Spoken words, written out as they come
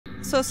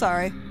So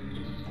sorry.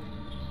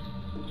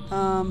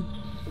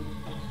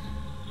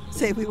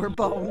 Say we were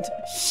boned.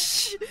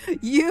 Shh!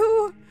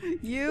 You!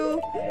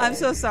 I'm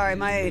so sorry.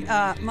 My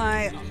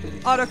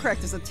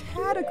autocorrect is a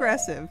tad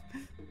aggressive.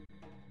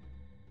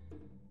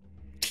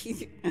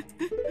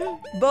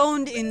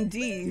 Boned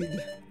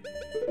indeed.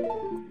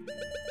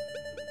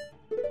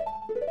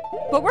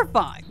 But we're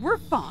fine. We're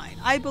fine.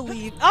 I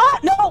believe. Ah!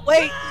 No!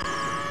 Wait!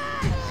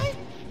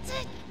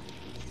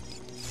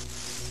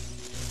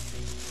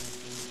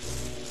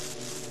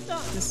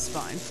 This is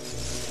fine.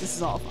 This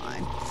is all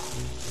fine.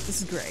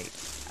 This is great.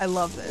 I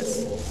love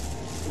this.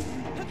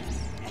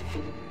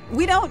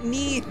 We don't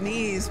need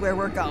knees where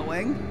we're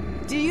going.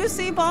 Do you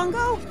see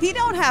Bongo? He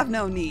don't have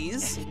no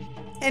knees.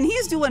 And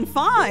he's doing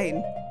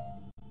fine.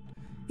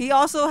 He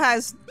also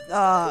has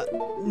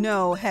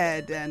no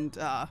head and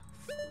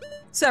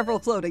several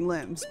floating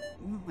limbs.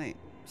 Wait,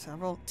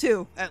 several?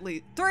 2 at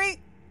least. 3.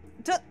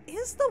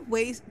 Is the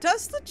waist,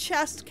 does the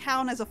chest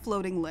count as a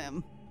floating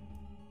limb?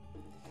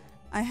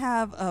 I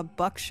have a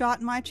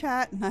buckshot in my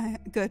chat, and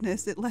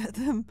goodness, it let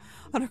them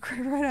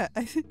autocorrect right at.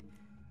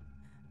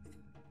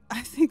 I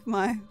think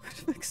my would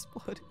have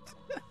exploded.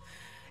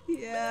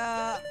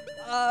 Yeah.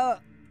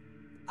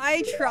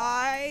 I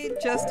tried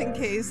just in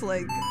case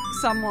like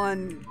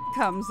someone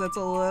comes that's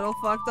a little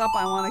fucked up.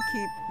 I want to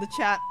keep the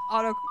chat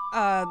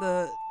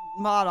the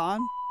mod on.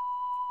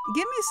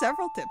 Give me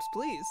several tips,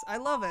 please. I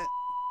love it.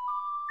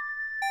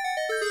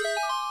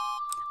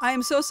 I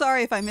am so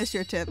sorry if I missed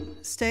your tip.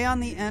 Stay on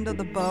the end of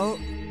the boat.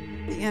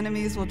 The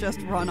enemies will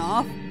just run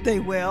off. They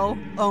will.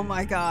 Oh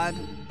my god.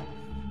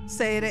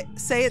 Say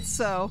it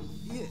so.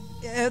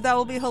 That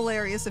will be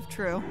hilarious if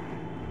true.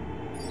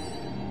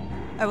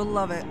 I would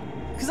love it.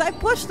 Because I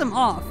pushed them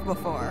off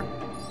before.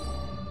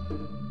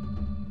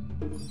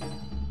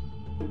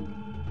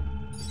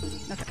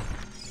 Okay.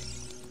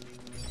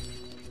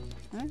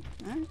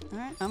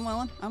 Alright. I'm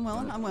willing.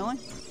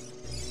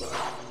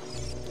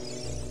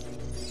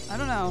 I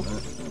don't know.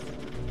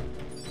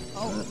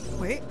 Oh,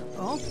 wait.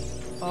 Oh.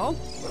 Ah!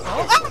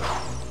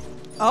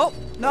 Oh,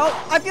 no.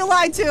 I feel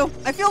lied to.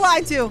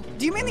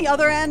 Do you mean the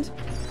other end?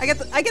 I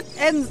get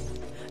ends.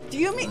 Do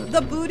you mean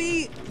the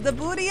booty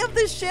of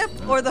the ship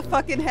or the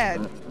fucking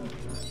head?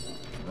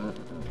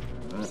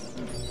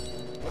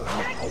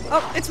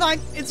 Oh, it's fine.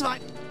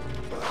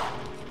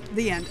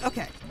 The end.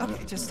 Okay.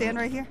 Just stand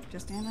right here.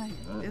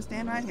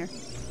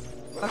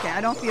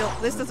 Okay,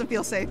 this doesn't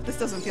feel safe. This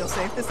doesn't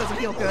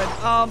feel good.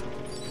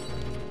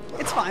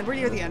 It's fine. We're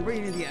near the end.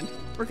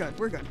 We're good.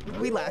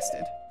 We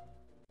lasted.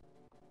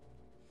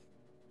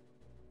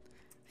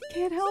 I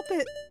can't help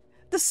it.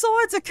 The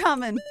swords are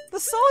coming.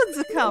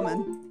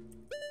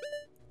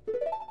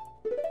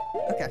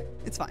 Okay,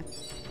 it's fine.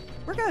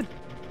 We're good.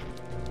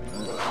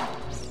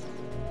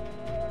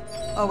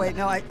 Oh wait,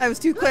 no, I was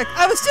too quick.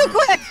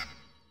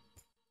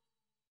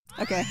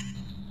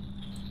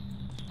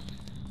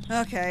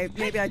 Okay,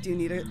 maybe I do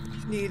need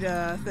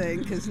a thing,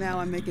 because now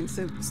I'm making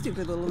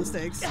stupid little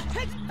mistakes.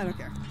 I don't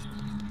care.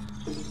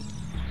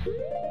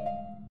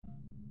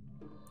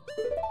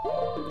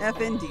 F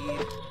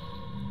indeed.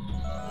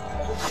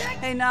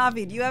 Hey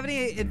Navi, do you have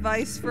any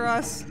advice for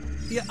us?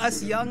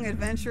 Us young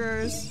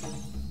adventurers?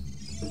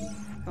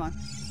 Come on.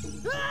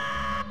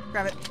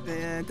 Grab it.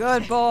 Yeah,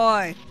 good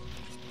boy.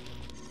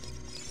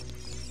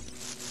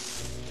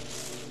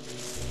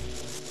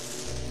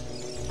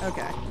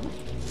 Okay.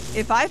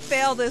 If I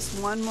fail this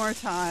one more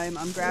time,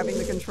 I'm grabbing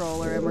the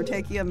controller and we're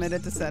taking a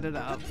minute to set it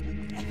up.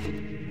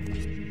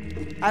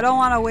 I don't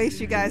want to waste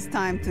you guys'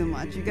 time too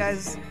much. You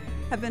guys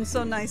have been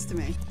so nice to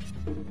me.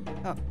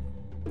 Oh.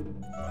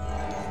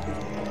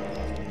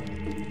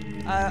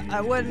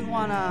 I wouldn't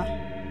want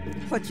to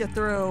put you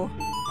through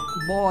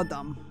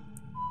boredom.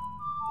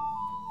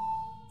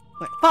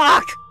 Wait,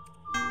 fuck!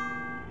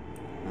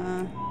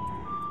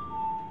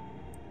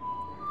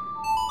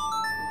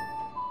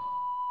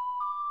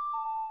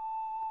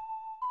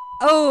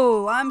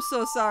 Oh, I'm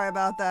so sorry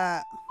about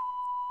that.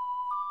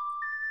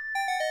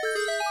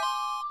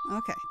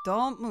 Okay,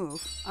 don't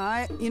move.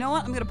 You know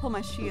what? I'm gonna pull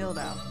my shield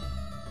out.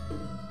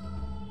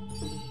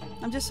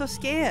 I'm just so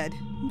scared.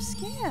 I'm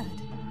scared.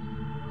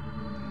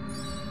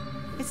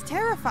 It's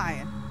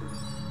terrifying.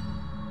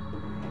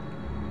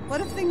 What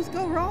if things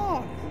go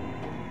wrong?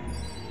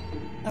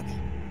 Okay.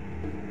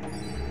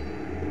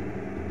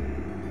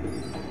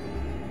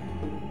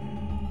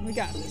 We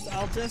got this.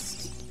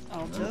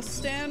 I'll just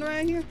stand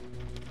right here.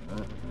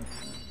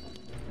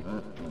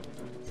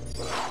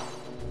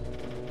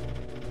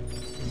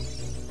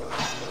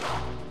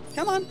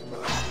 Come on.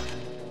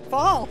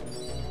 Fall.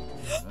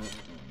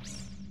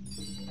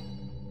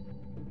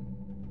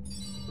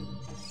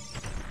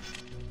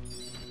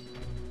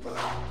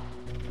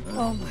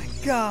 Oh my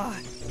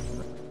god.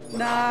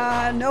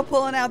 Nah, no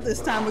pulling out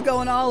this time. We're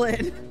going all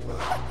in.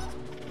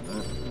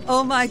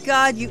 Oh my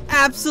god, you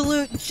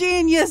absolute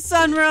genius,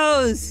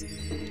 Sunrose!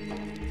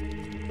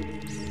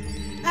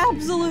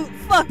 Absolute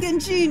fucking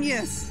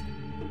genius!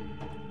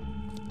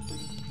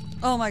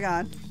 Oh my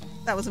god.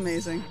 That was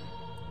amazing.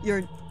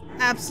 You're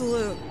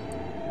absolute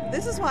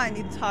This is why I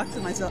need to talk to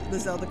the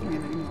Zelda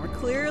community more.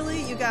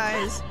 Clearly, you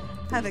guys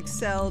have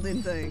excelled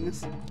in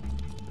things.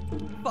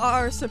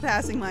 Far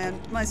surpassing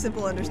my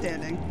simple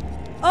understanding.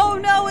 Oh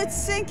no, it's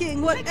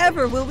sinking!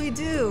 Whatever will we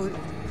do?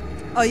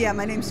 Oh yeah,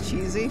 my name's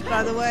Cheesy,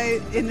 by the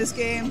way, in this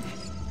game.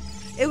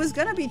 It was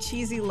gonna be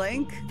Cheesy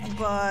Link,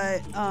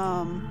 but,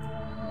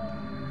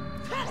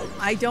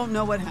 I don't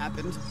know what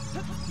happened.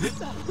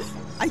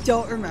 I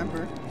don't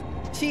remember.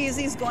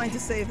 Cheesy's going to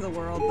save the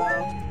world,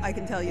 though. I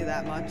can tell you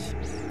that much.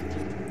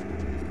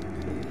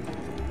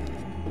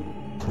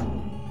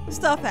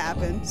 Stuff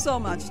happened. So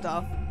much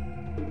stuff.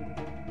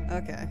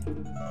 Okay.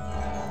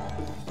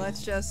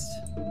 Let's just...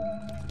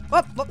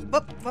 Whoop, whoop,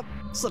 whoop, whoop.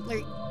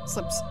 Slippery.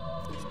 Slips.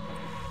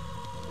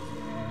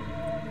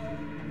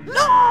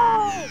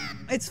 No!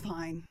 It's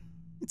fine.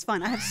 It's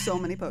fine. I have so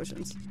many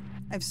potions.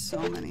 I have so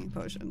many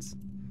potions.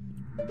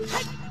 Okay.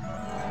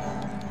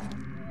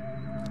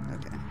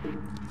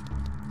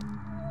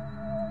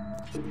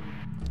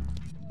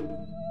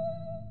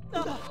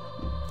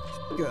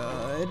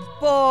 Good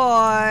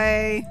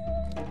boy.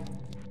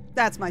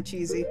 That's my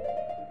Cheesy.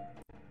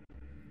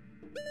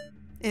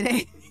 It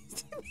ain't.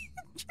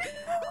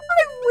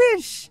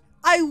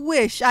 I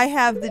wish I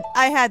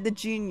had the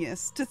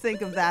genius to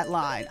think of that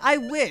line. I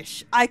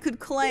wish I could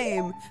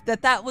claim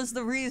that that was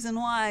the reason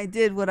why I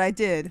did what I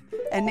did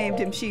and named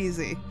him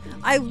Cheesy.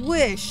 I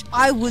wish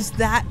I was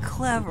that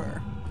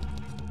clever.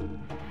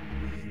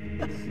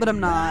 But I'm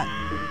not.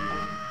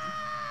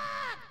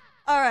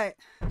 Alright.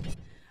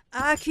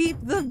 I keep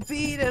the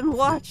beat and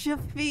watch your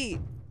feet.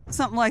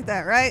 Something like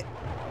that, right?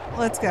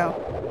 Let's go.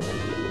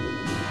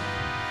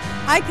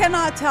 I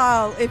cannot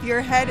tell if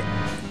your head...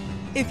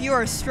 If you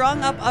are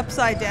strung up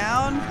upside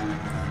down...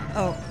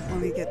 Oh, let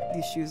me get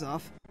these shoes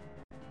off.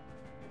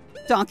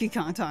 Donkey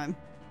Kong time.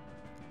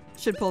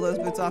 Should pull those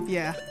boots off.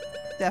 Yeah,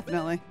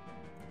 definitely.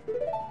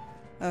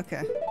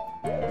 Okay.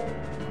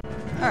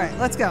 Alright,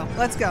 let's go.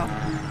 Let's go.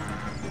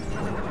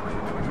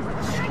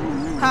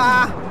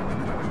 Ha!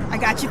 I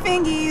got your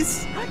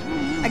fingies!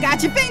 I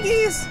got your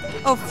fingies!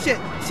 Oh, shit.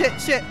 Shit,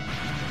 shit.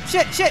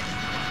 Shit, shit!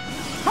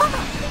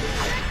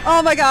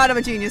 Oh my god, I'm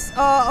a genius.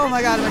 Oh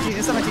my god, I'm a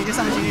genius. I'm a genius.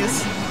 I'm a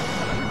genius.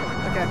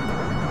 Okay.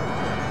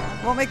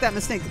 Won't make that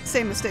mistake.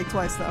 Same mistake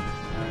twice, though.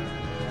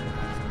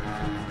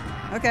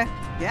 Okay.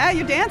 Yeah,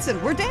 you're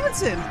dancing. We're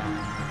dancing.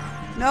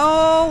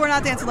 No, we're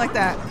not dancing like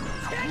that.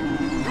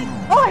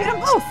 Oh, I hit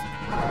them both.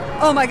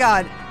 Oh my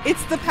god.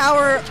 It's the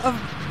power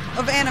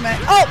of anime.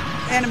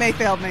 Oh! Anime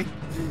failed me.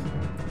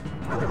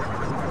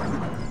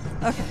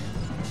 Okay.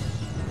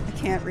 I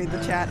can't read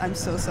the chat. I'm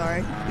so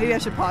sorry. Maybe I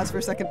should pause for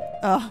a second.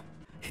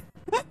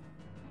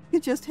 You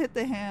just hit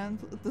the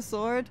hand with the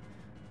sword?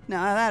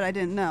 Now that I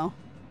didn't know.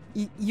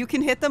 You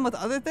can hit them with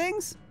other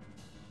things?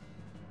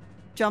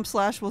 Jump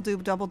slash will do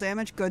double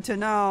damage? Good to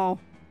know.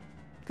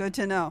 Good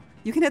to know.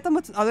 You can hit them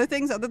with other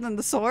things other than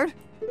the sword?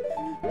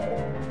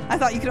 I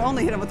thought you could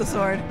only hit them with the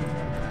sword.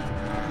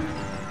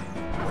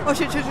 Oh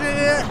shit, shit, shit,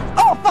 shit.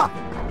 Oh fuck!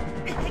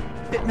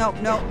 Shit, no,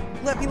 no.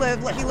 Let me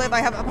live, let me live. I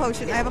have a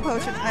potion, I have a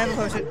potion, I have a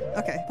potion.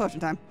 Okay,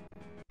 potion time.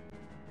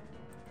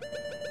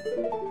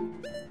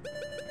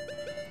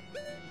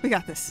 We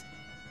got this.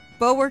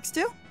 Bow works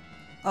too?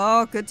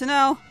 Oh, good to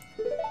know.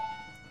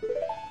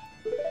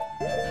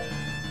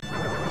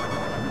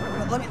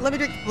 Let me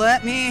drink.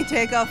 Let me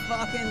take a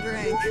fucking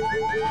drink.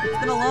 It's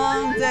been a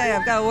long day.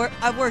 I've got to work.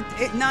 I've worked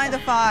 9 to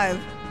 5.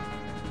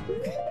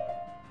 Okay.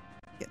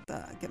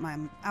 Get my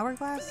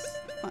hourglass.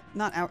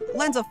 Not hour.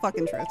 Lens of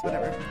fucking truth.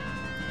 Whatever.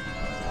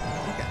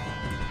 Okay.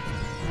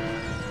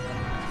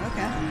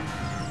 Okay.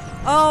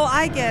 Oh,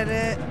 I get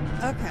it.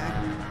 Okay.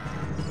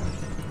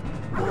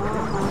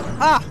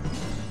 Ah!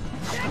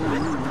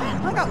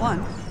 I got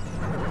one.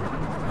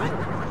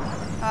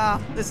 Ah,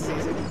 this is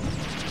easy.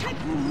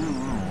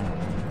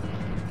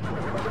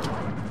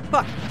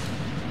 Fuck.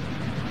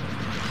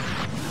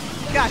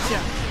 Gotcha.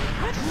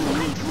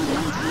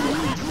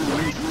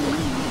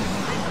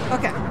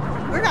 Okay.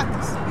 We got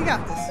this. We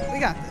got this. We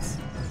got this.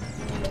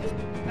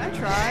 Can I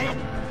try?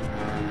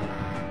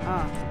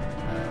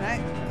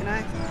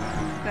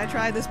 Can I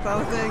try this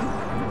bow thing?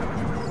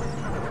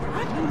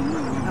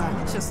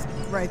 It's just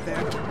right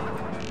there.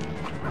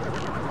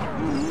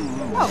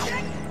 Oh.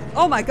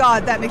 Oh my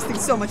god, that makes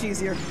things so much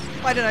easier.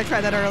 Why did I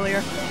try that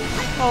earlier?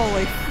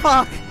 Holy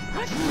fuck.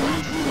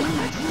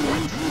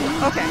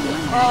 Okay.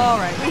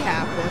 Alright, we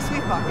have this. We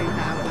fucking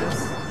have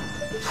this.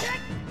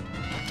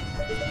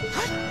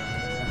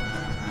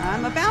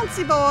 I'm a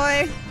bouncy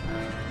boy.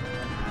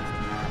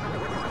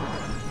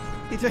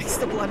 He drinks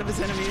the blood of his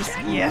enemies.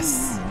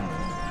 Yes.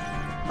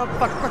 Oh,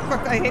 fuck, fuck,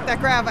 fuck. I hate that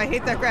grab. I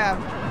hate that grab.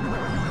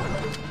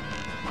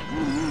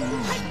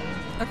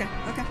 Okay,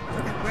 okay,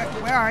 okay.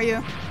 Where are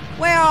you?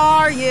 Where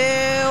are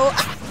you?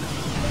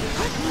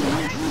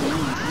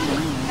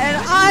 And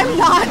I'm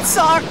not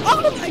sorry.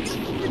 Oh my god.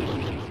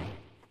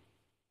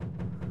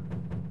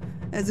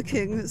 As a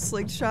king,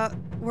 slingshot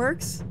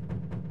works?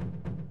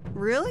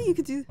 Really? You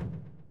could do...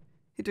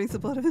 He drinks the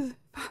blood of his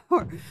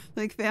power.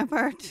 Like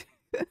vampire.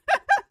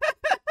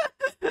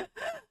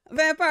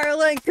 Vampire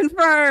Link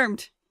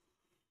confirmed.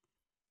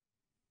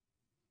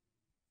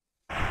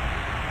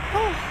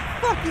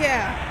 Fuck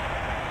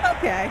yeah.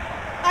 Okay.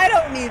 I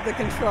don't need the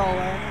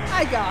controller.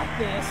 I got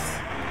this.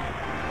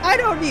 I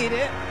don't need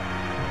it.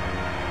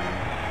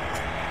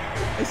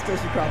 I still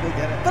should probably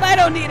get it, but I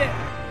don't need it.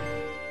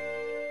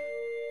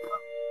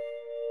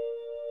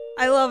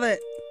 I love it.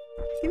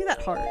 Give me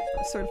that heart.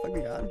 I swear to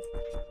fucking God.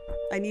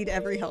 I need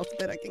every health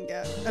bit I can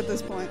get at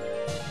this point.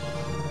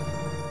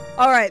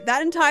 Alright,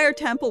 that entire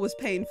temple was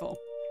painful.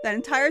 That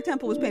entire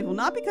temple was painful.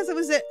 Not because it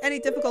was any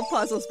difficult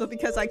puzzles, but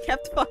because I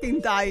kept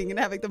fucking dying and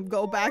having them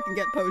go back and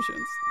get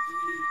potions.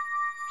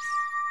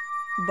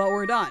 But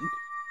we're done.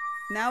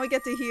 Now we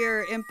get to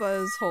hear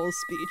Impa's whole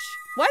speech.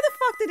 Why the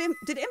fuck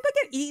did Impa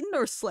get eaten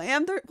or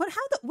slammed? Or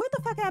what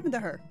the fuck happened to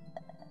her?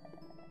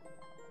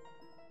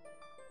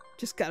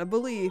 Just gotta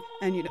believe.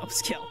 And you know,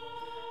 skill.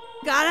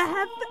 Gotta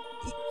have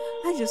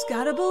I just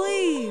gotta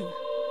believe.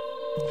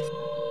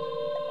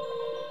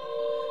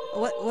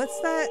 What's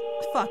that?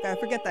 Fuck, I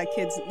forget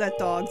that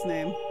dog's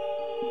name.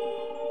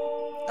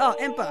 Oh,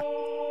 Impa.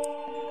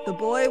 The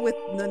boy with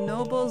the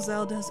noble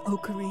Zelda's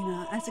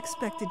Ocarina. As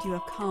expected, you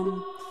have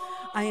come.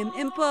 I am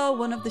Impa,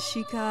 one of the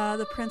Sheikah,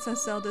 the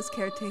Princess Zelda's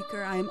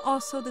caretaker. I am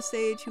also the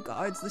sage who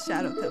guards the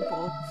Shadow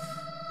Temple.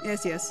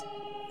 Yes, yes.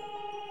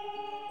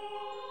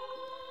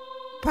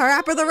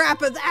 Parappa the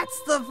Rapper,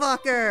 that's the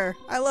fucker!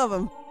 I love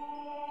him.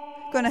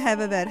 Gonna have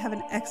a bed. Have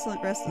an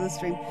excellent rest of the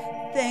stream.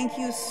 Thank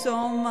you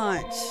so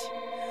much.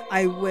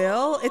 I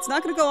will. It's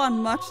not gonna go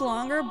on much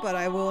longer, but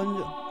I will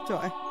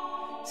enjoy.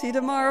 See you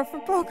tomorrow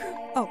for poker.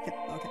 Oh, okay,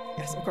 okay.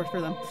 Yes, of course,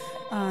 for them.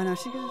 No,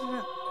 she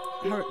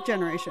her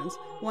generations.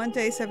 One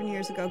day, 7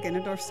 years ago,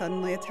 Ganondorf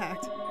suddenly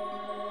attacked.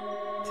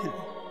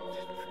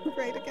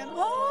 Great again.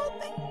 Oh,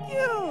 thank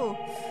you.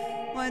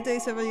 One day,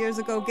 several years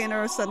ago,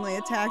 Ganondorf suddenly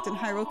attacked and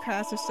Hyrule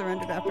Castle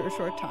surrendered after a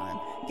short time.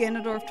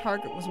 Ganondorf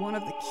Target was one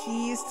of the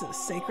keys to the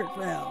Sacred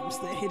Realms,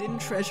 the hidden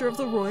treasure of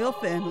the royal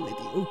family,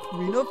 the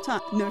Ocarina of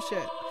Time. No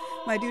shit.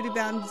 My duty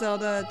bound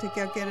Zelda to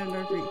get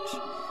Ganondorf reach.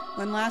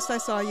 When last I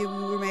saw you,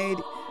 we made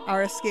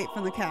our escape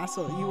from the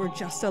castle. You were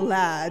just a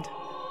lad.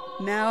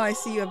 Now I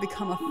see you have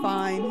become a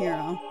fine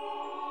hero.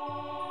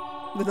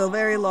 With a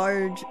very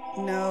large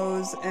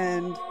nose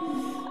and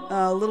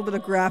a little bit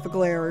of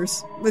graphical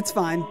errors. It's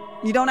fine.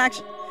 You don't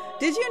actually...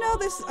 Did you know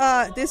this,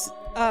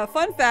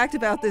 fun fact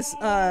about this,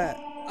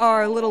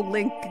 our little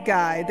Link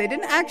guy? They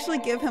didn't actually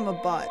give him a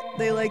butt.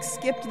 They, like,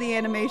 skipped the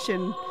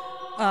animation,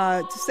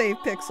 to save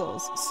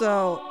pixels.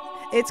 So,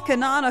 it's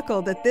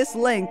canonical that this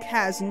Link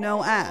has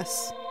no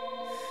ass.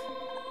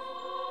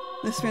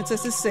 This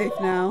princess is safe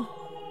now.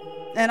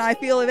 And I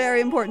feel it very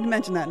important to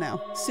mention that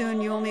now.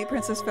 Soon you will meet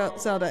Princess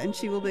Zelda and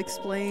she will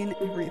explain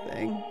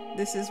everything.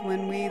 This is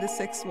when we, the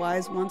 6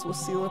 wise ones, will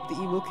seal up the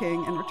evil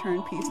king and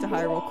return peace to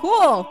Hyrule.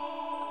 Cool!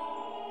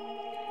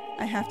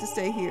 I have to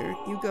stay here.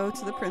 You go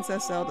to the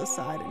Princess Zelda's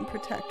side and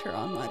protect her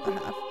on my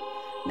behalf.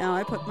 Now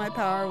I put my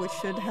power, which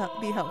should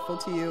be helpful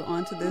to you,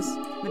 onto this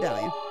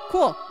medallion.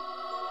 Cool!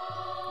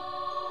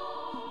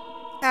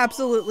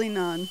 Absolutely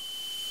none.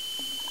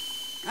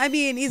 I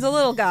mean, he's a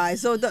little guy,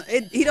 so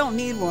he don't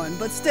need one,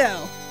 but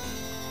still.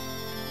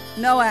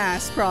 No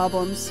ass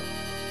problems.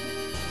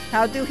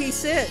 How do he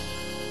sit?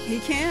 He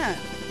can't.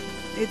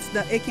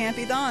 It can't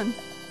be done.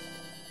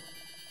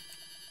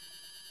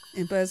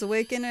 Impa has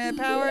awakened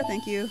power,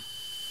 thank you.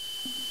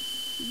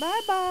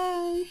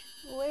 Bye-bye.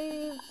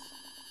 Waves.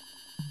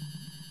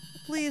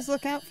 Please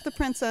look out for the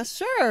princess.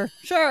 Sure,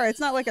 sure. It's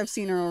not like I've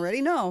seen her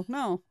already. No,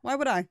 no. Why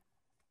would I?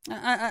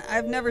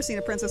 I've never seen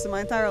a princess in my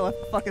entire life.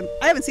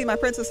 I haven't seen my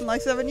princess in like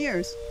 7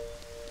 years.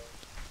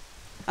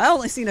 I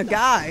only seen a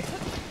guy.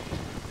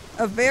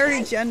 A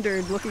very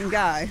gendered looking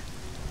guy.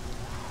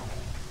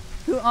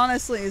 Who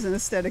honestly is an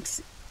aesthetic.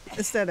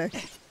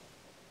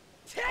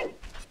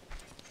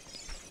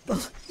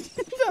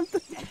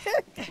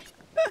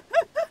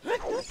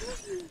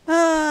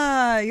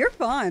 You're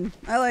fun.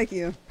 I like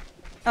you.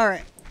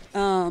 Alright.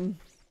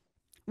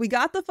 We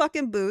got the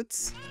fucking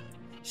boots.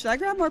 Should I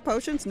grab more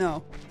potions?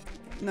 No.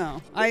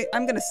 No,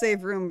 I'm gonna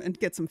save room and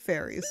get some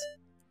fairies.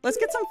 Let's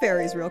get some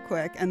fairies real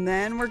quick, and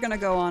then we're gonna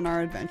go on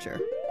our adventure.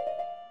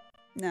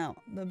 Now,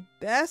 the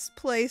best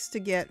place to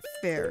get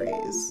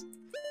fairies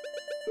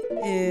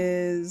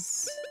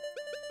is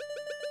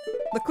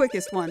the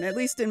quickest one, at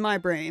least in my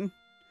brain.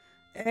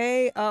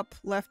 A, up,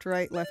 left,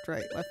 right, left,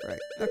 right, left, right.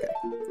 Okay.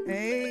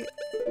 A,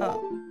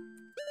 up.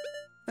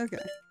 Okay.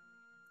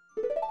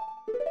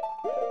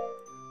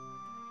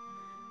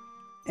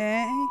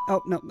 A,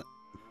 oh, no.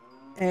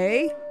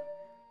 A,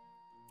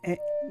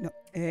 no,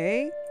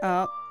 A,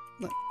 up,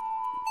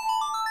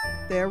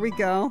 there we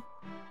go.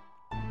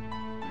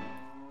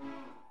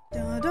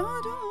 Da, da, da,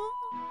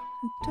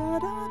 da, da,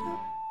 da.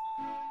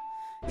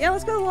 Yeah,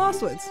 let's go to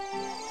Lostwoods.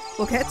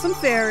 We'll get some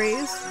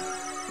fairies.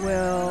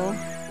 We'll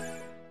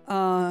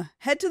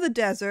head to the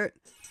desert,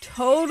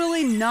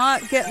 totally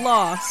not get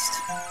lost,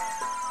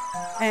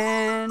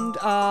 and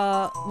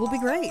we'll be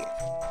great.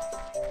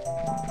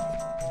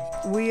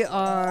 We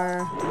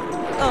are...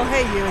 Oh,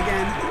 hey, you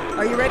again.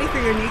 Are you ready for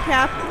your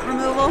kneecap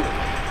removal?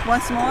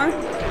 Once more?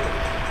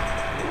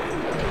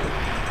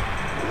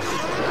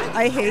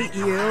 I hate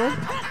you.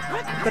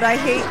 But I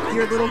hate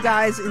your little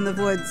guys in the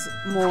woods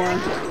more.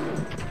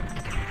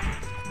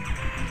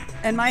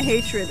 And my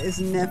hatred is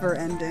never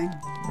ending.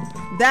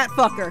 That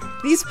fucker.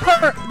 These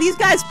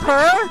guys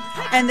purr,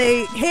 and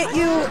they hit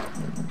you,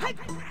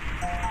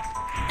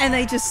 and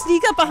they just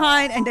sneak up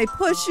behind, and they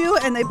push you,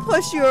 and they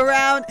push you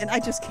around, and I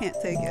just can't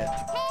take it.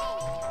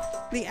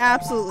 We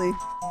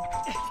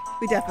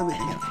definitely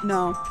get,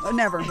 no,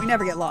 never. We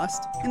never get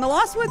lost. In the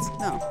Lost Woods?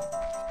 No.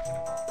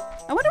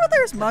 I wonder what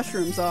those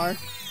mushrooms are.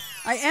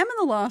 I am in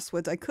the Lost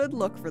Woods. I could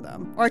look for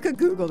them. Or I could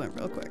Google them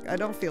real quick. I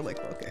don't feel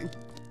like looking.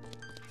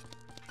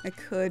 I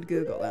could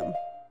Google them.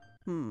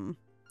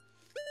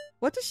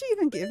 What does she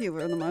even give you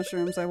for the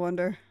mushrooms, I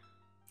wonder?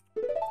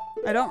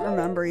 I don't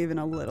remember even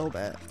a little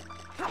bit.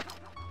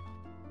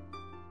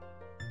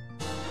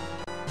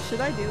 Should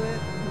I do it?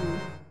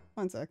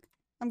 One sec.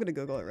 I'm gonna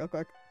Google it real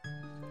quick.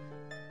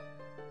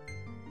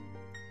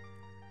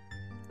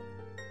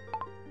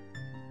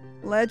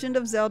 Legend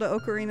of Zelda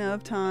Ocarina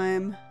of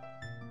Time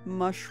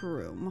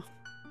mushroom.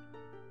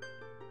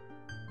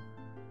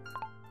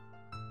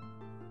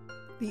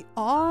 The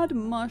odd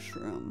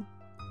mushroom.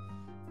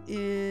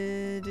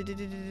 Man,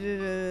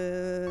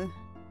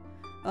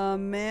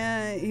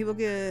 he will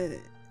get...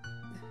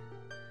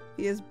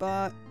 He is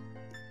bought...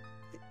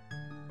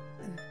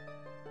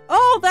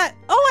 Oh, that...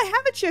 Oh, I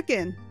have a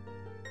chicken!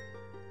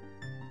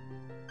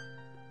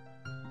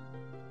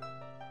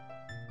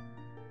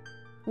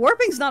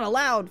 Warping's not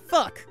allowed.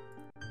 Fuck.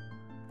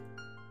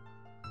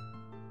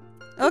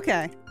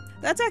 Okay.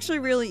 That's actually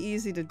really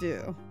easy to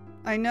do.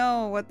 I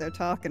know what they're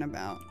talking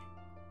about.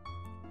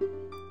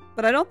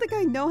 But I don't think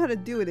I know how to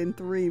do it in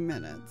 3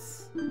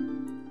 minutes.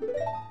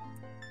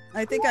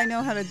 I think I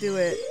know how to do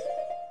it.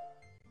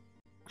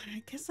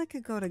 I guess I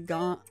could go to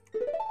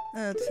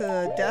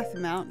Death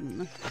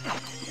Mountain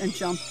and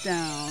jump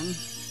down.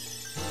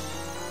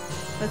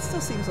 That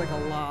still seems like a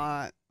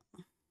lot.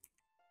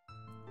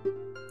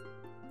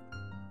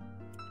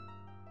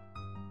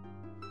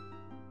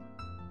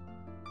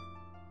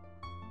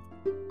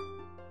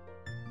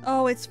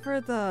 Oh, it's for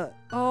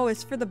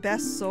the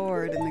best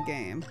sword in the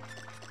game.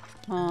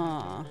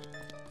 Huh.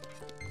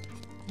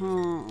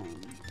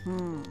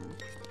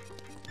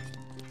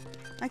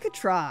 I could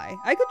try.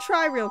 I could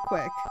try real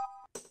quick.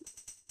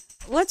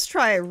 Let's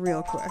try it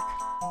real quick.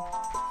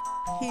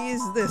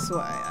 He's this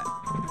way.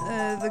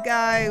 The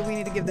guy we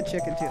need to give the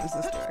chicken to is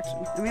this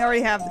direction. And we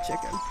already have the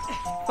chicken.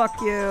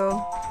 Fuck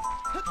you.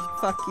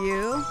 Fuck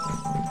you.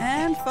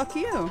 And fuck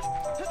you.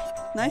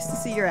 Nice to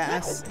see your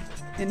ass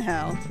in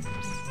hell.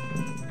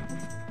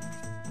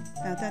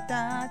 Da, da,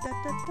 da, da,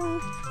 da, da.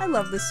 I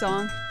love this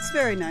song. It's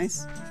very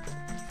nice.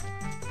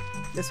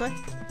 This way?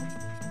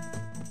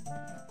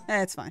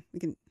 It's fine. We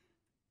can...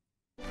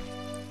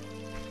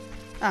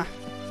 Ah.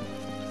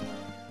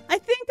 I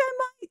think I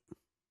might...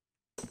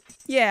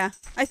 Yeah.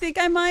 I think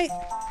I might...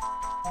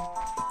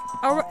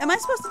 Oh, am I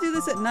supposed to do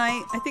this at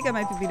night? I think I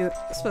might be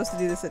supposed to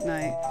do this at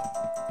night.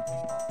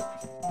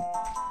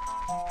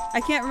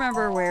 I can't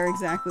remember where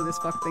exactly this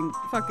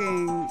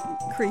fucking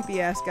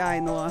creepy-ass guy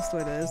in the Lost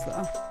Wood is,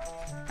 though.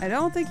 I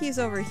don't think he's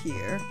over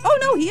here. Oh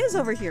no, he is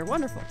over here.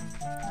 Wonderful.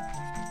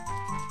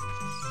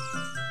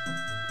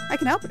 I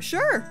can help it.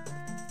 Sure.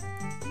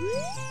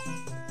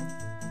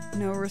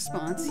 No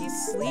response. He's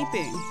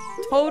sleeping.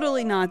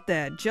 Totally not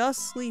dead.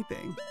 Just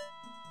sleeping.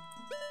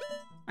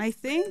 I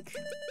think...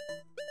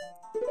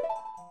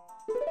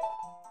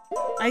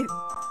 I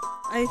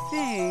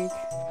think...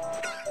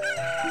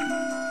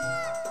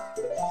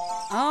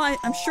 Oh,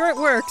 I'm sure it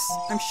works.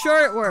 I'm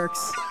sure it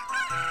works.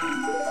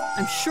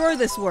 I'm sure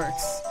this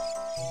works.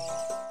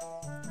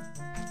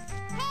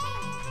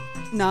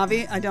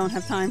 Navi, I don't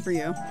have time for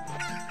you.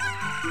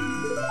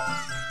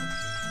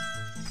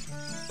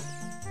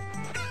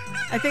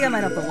 I think I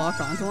might have to lock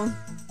onto him.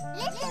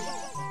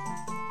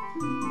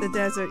 The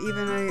desert,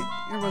 even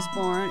I was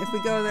born. If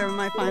we go there, we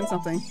might find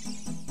something.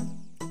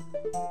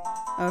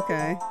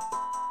 Okay.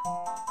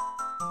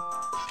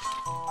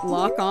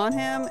 Lock on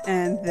him,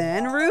 and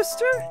then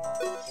Rooster?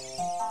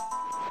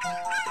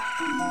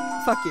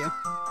 Fuck you.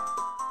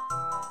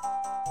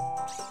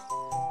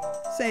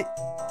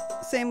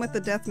 Same with the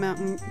Death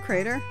Mountain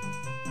crater.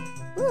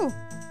 Ooh.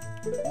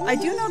 I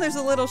do know there's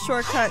a little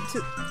shortcut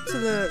to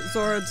the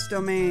Zord's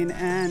domain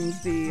and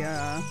the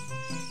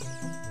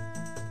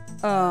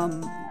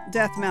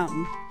Death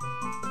Mountain.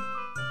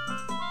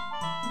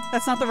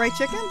 That's not the right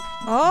chicken?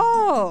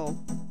 Oh!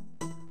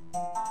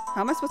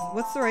 How am I supposed to,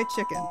 what's the right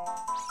chicken?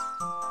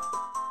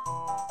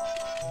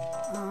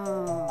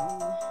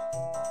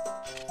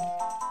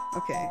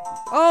 Okay.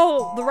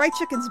 Oh, the right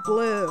chicken's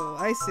blue.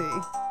 I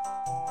see.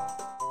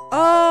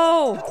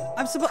 Oh!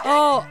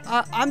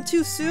 I'm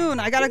too soon.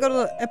 I gotta go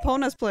to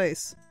Epona's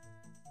place.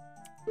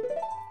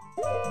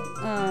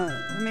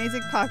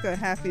 Amazing Paka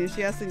happy.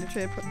 She asked me to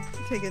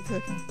take it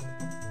to...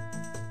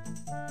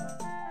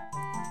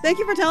 Thank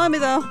you for telling me,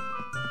 though.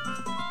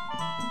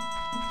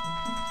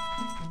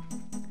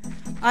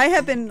 I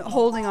have been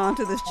holding on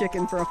to this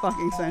chicken for a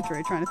fucking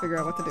century, trying to figure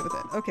out what to do with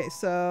it. Okay,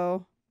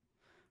 so...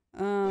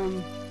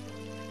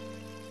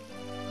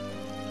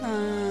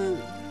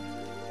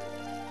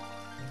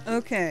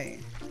 Okay.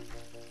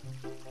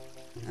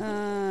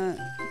 The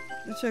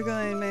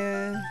chocolate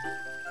may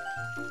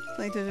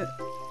like to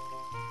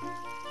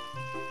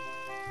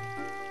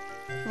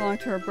belong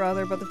to her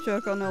brother, but the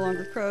choco no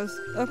longer crows.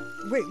 Oh,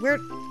 wait, where?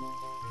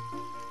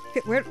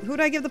 Okay, who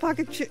do I give the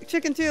pocket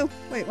chicken to?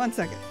 Wait, 1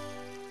 second.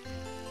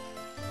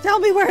 Tell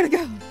me where to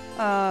go.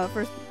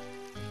 First,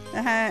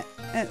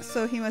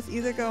 so he must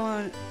either go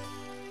on.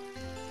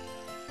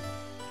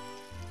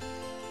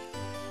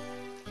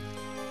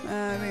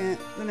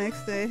 The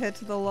next day, head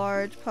to the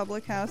large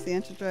public house. The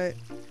entrance right.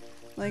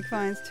 Lake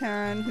finds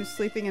Taran, who's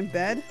sleeping in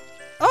bed.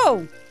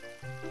 Oh!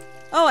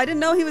 Oh, I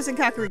didn't know he was in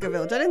Kakariko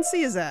Village. I didn't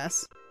see his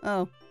ass.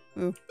 Oh.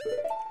 Ooh.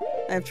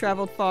 I have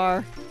traveled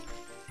far.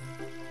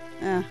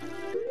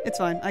 It's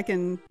fine. I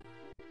can...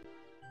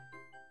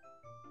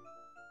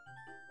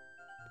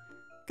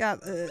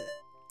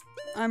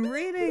 I'm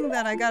reading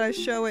that I gotta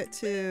show it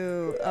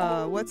to,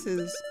 what's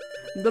his...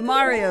 The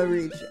Mario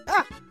region.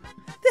 Ah!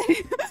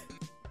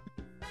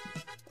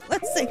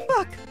 Let's say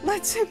fuck!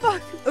 Let's say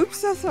fuck! Oops,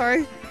 so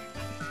sorry.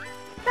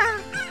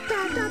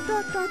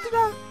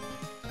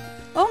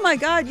 Oh my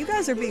god, you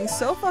guys are being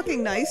so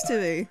fucking nice to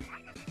me.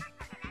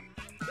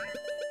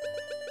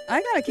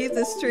 I gotta keep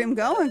this stream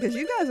going because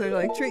you guys are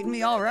like treating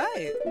me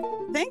alright.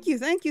 Thank you,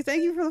 thank you,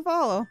 thank you for the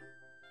follow.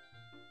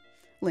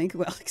 Link,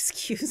 well,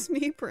 excuse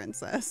me,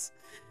 princess.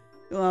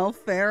 Well,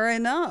 fair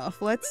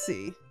enough. Let's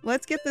see.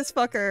 Let's get this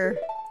fucker...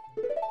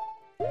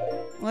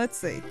 Let's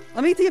see.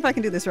 Let me see if I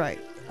can do this right.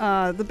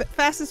 The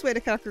fastest way to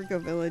Kakariko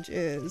Village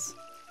is...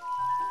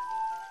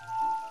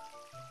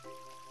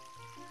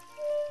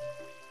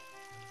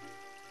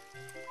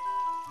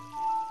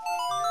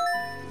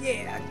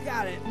 Yeah,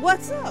 got it.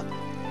 What's up?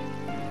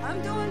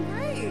 I'm doing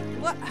great.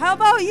 What? How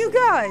about you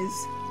guys?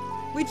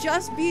 We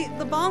just beat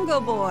the Bongo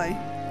Boy.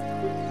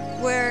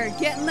 We're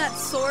getting that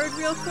sword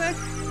real quick.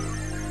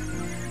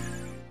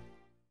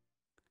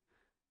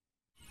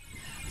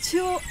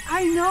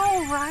 I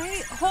know,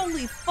 right?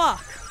 Holy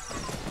fuck.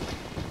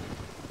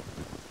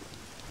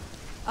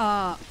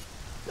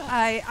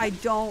 I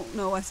don't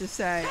know what to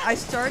say. I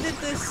started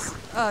this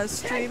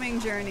streaming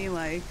journey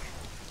like,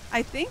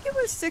 I think it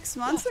was 6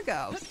 months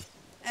ago.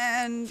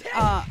 And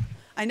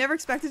I never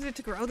expected it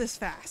to grow this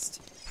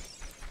fast.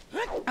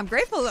 I'm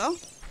grateful though.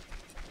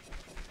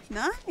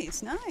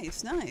 Nice,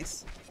 nice,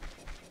 nice.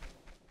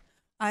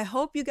 I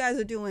hope you guys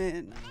are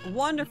doing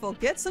wonderful.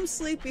 Get some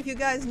sleep if you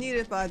guys need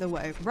it, by the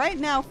way. Right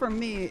now for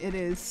me, it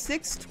is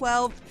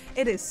 6:12.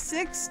 It is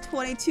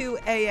 6:22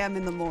 a.m.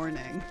 in the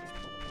morning.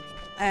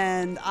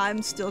 And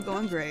I'm still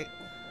going great.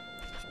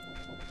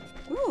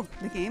 Ooh,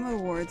 the Game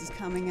Awards is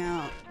coming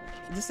out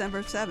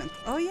December 7th.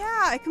 Oh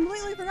yeah, I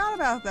completely forgot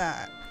about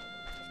that.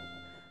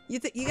 You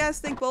guys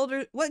think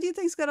Boulder... What do you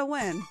think's gonna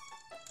win?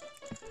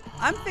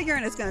 I'm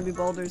figuring it's gonna be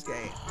Baldur's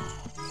Gate.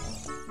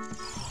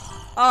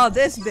 Oh,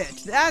 this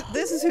bitch.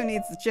 This is who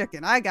needs the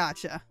chicken. I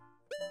gotcha.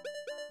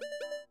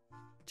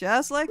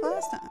 Just like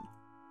last time.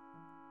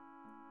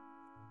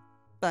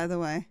 By the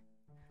way,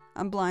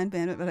 I'm Blind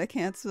Bandit, but I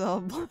can't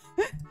spell...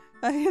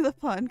 I hate the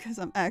pun because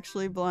I'm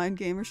actually blind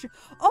gamer.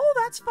 Oh,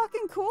 that's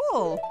fucking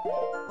cool.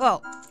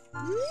 Well,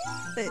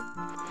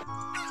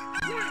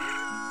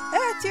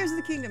 Tears of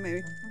the Kingdom,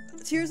 maybe.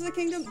 Tears of the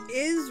Kingdom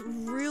is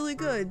really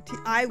good.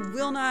 I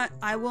will not.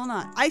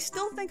 I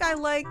still think I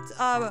liked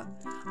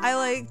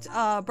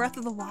Breath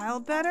of the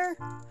Wild better,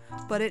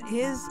 but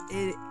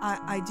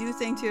I do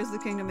think Tears of the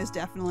Kingdom is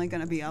definitely going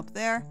to be up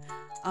there.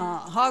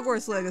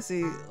 Hogwarts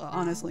Legacy,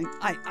 honestly,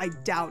 I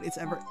doubt it's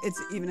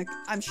even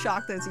I'm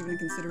shocked that it's even a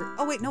consideration.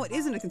 Oh wait, no, it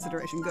isn't a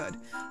consideration. Good.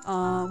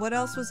 What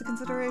else was a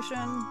consideration?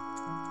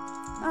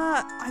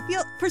 I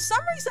feel, for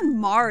some reason,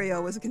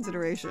 Mario was a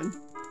consideration.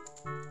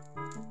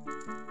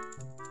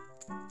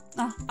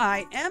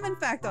 I am in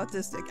fact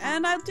autistic,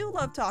 and I do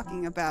love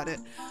talking about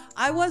it.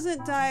 I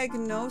wasn't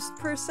diagnosed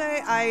per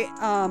se.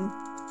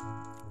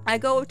 I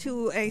go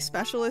to a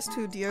specialist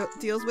who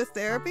deals with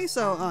therapy,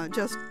 so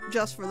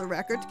just for the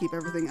record, to keep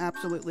everything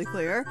absolutely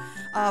clear,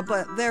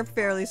 but they're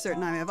fairly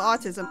certain I have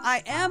autism.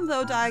 I am,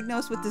 though,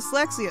 diagnosed with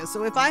dyslexia,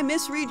 so if I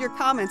misread your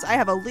comments, I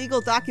have a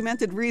legal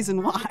documented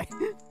reason why.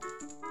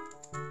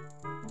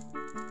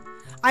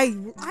 I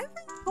really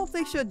hope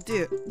they should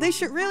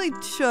really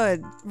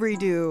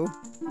redo.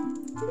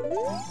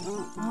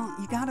 Well,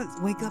 you gotta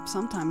wake up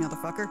sometime,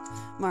 motherfucker.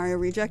 Mario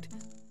Reject.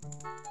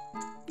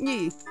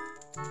 Yee.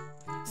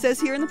 Says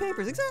here in the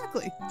papers,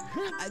 exactly.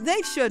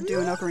 They should do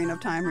an Ocarina of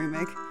Time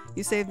remake.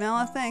 You saved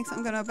Mela? Thanks.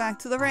 I'm gonna back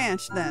to the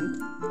ranch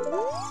then.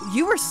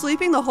 You were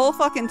sleeping the whole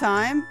fucking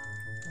time?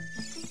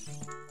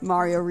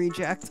 Mario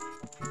Reject.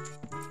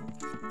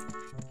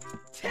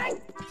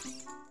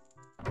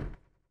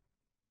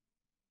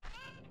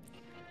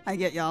 I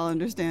get y'all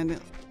understand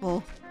it.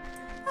 Well,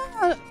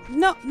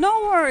 no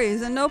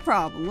worries and no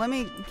problem. Let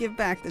me give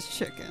back this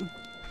chicken.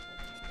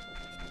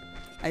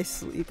 I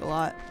sleep a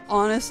lot.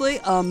 Honestly,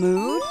 a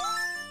mood?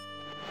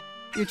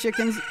 Your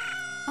chicken's...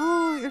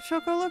 Oh, your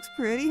Choco looks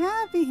pretty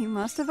happy. He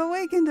must have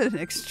awakened an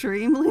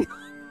extremely...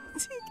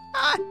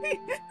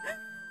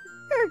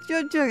 You're a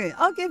good chicken.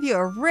 I'll give you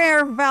a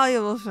rare,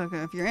 valuable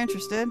chicken if you're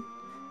interested.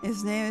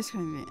 His name is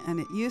Ocarina, and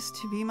it used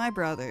to be my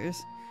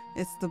brother's.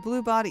 It's the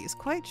blue body. It's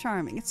quite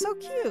charming. It's so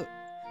cute.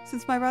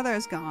 Since my brother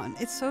is gone,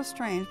 it's so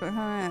strange, but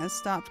Ocarina has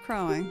stopped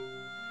crowing.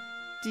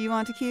 Do you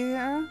want to keep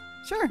her?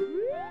 Sure.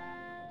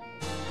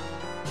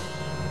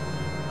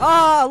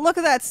 Oh, look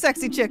at that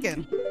sexy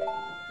chicken.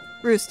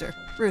 Rooster.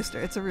 Rooster.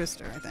 It's a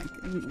rooster, I think.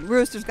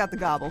 Rooster's got the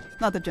gobble.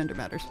 Not that gender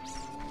matters.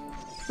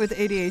 With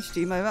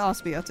ADHD, might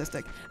also be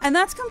autistic. And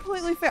that's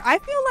completely fair. I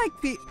feel like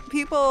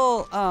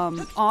people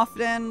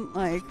often,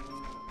 like...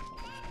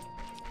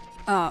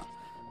 let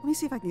me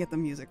see if I can get the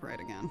music right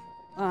again.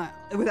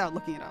 Without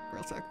looking it up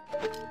real quick.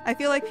 I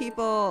feel like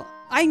people...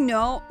 I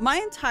know my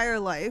entire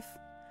life,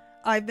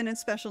 I've been in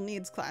special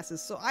needs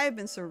classes, so I have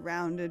been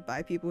surrounded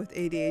by people with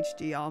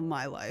ADHD all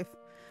my life.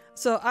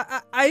 So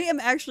I am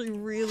actually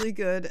really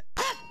good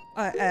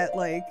at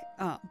like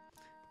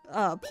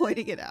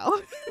pointing it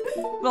out.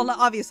 Well,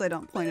 obviously I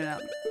don't point it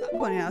out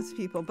to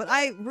people, but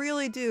I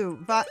really do.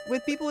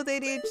 With people with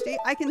ADHD,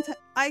 I can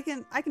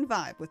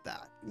vibe with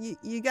that.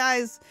 You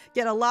guys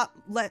get a lot.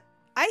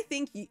 I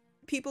think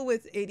people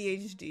with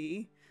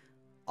ADHD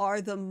are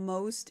the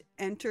most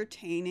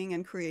entertaining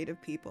and creative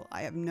people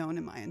I have known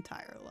in my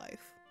entire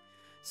life.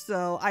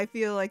 So I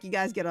feel like you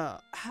guys get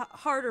a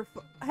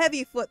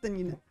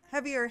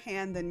heavier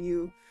hand than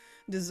you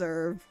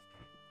deserve.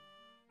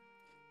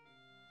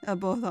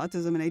 Both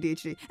autism and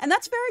ADHD. And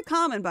that's very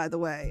common, by the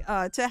way.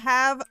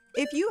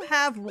 If you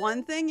have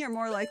one thing, you're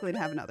more likely to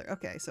have another.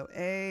 Okay, so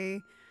A,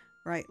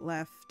 right,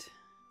 left.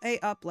 A,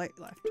 up, right,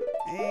 left.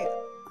 A,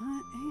 up,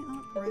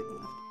 right,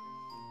 left.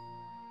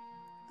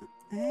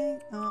 A,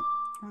 up,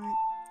 right.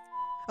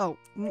 Oh.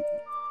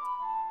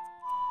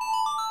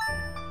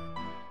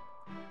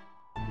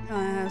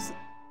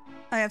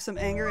 I have some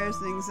anger and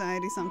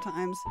anxiety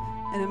sometimes,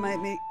 and it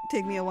might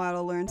take me a while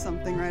to learn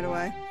something right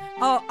away.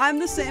 Oh, I'm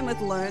the same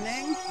with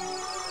learning.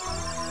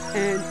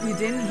 And you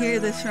didn't hear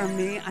this from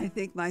me. I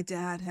think my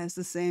dad has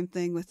the same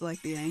thing with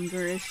like the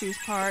anger issues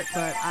part,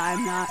 but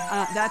I'm not.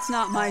 That's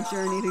not my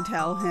journey to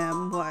tell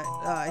him what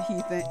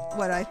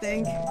what I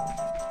think.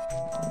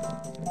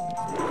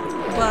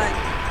 But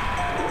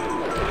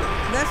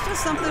that's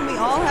just something we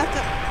all have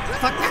to.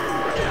 Fuck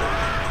that.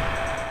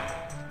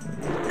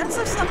 That's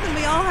just something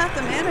we all have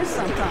to manage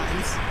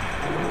sometimes.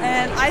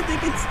 And I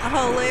think it's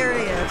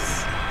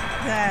hilarious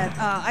that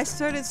I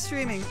started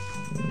streaming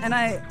and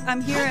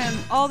I'm hearing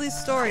all these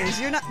stories.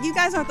 You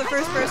guys aren't the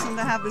first person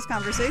to have this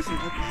conversation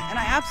with me. And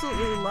I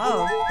absolutely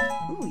love,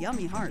 ooh,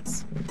 yummy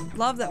hearts.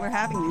 Love that we're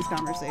having these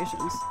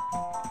conversations.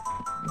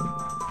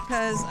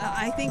 Because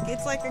I think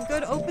it's like a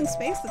good open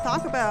space to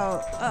talk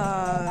about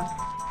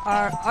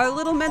our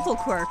little mental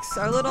quirks,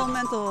 our little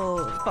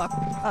mental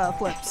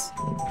flips.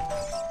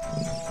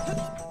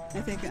 I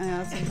think,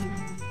 yeah.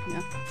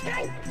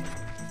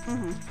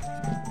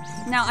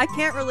 Now, I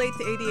can't relate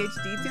to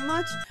ADHD too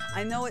much.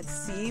 I know it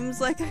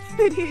seems like I have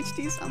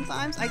ADHD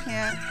sometimes. I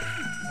can't.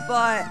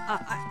 But,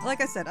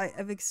 like I said,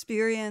 I've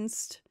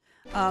experienced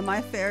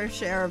my fair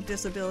share of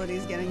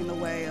disabilities getting in the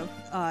way of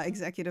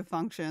executive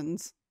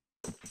functions.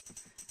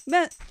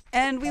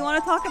 And we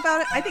want to talk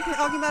about it. I think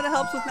talking about it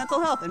helps with mental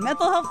health. And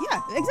mental health,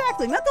 yeah,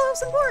 exactly. Mental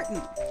health's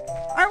important.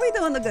 Are we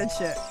doing the good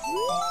shit?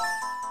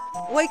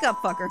 Wake up,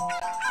 fucker.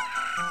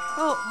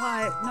 Oh,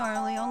 why,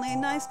 normally only a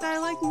nice guy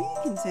like me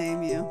can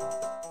tame you.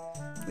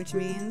 Which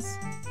means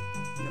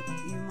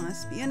you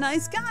must be a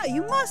nice guy.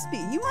 You must be.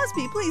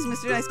 Please,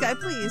 Mr. Nice Guy,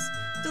 please.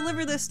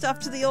 Deliver this stuff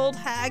to the old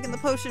hag in the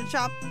potion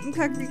shop in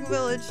Ocarina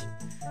Village.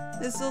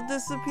 This'll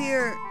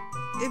disappear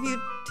if you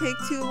take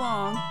too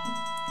long.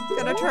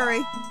 Gotta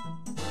hurry.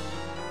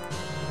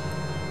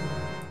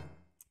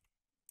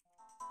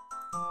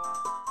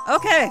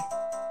 Okay.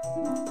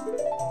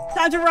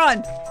 Time to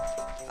run.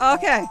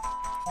 Okay.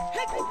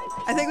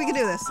 I think we can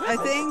do this. I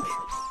think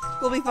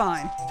we'll be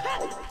fine.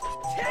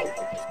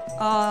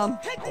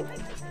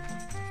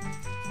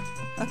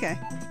 Okay.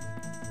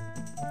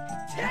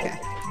 Okay.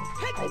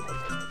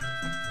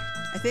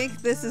 I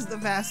think this is the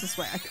fastest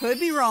way. I could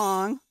be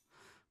wrong.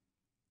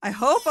 I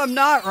hope I'm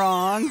not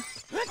wrong.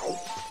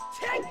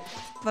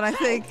 But I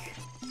think...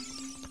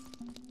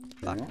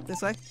 Fuck.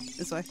 This way?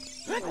 This way.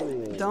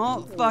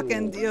 Don't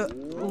fucking do...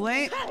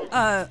 Link...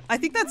 I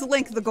think that's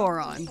Link the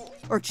Goron.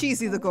 Or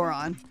Cheesy the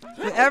Goron.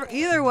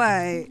 Either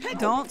way,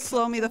 don't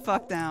slow me the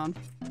fuck down.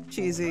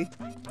 Cheesy.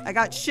 I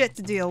got shit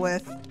to deal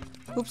with.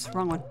 Oops,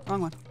 wrong one.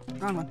 Wrong one.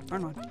 Wrong one.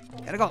 Wrong one.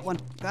 Gotta go up one.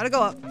 Gotta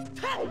go up.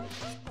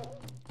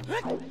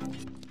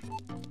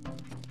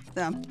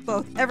 Them.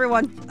 Both.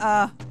 Everyone.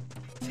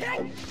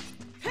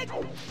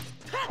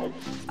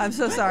 I'm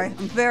so sorry.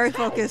 I'm very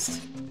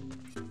focused.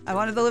 I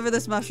want to deliver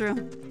this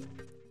mushroom.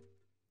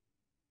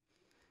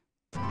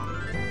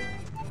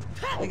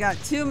 We got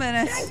 2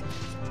 minutes.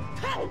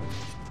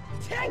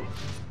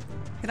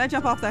 Can I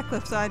jump off that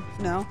cliffside?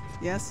 No.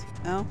 Yes.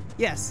 No.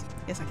 Yes.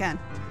 Yes, I can.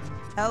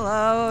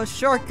 Hello.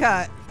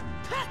 Shortcut.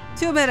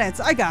 2 minutes.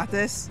 I got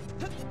this.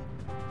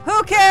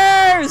 Who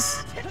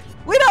cares?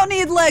 We don't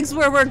need legs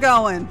where we're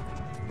going.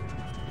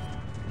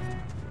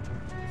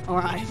 All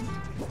right.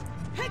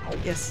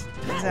 Yes.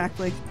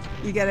 Exactly.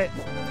 You get it.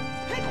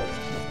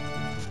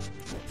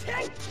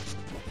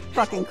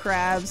 Fucking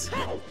crabs.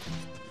 I'm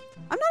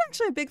not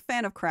actually a big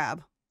fan of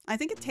crab. I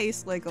think it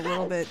tastes like a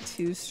little bit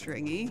too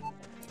stringy.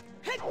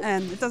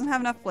 And it doesn't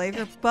have enough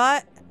flavor,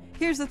 but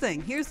here's the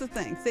thing. Here's the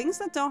thing. Things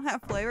that don't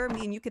have flavor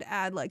mean you could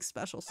add like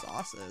special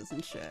sauces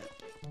and shit.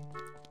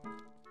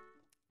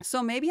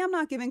 So maybe I'm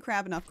not giving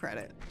crab enough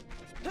credit.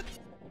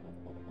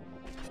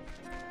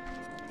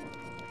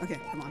 Okay,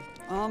 come on.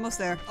 Almost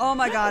there. Oh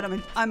my god,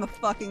 I'm a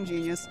fucking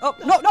genius. Oh,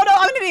 no,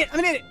 I'm an idiot! I'm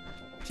an idiot!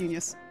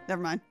 Genius.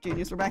 Never mind.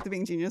 Genius. We're back to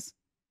being genius.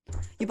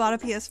 You bought a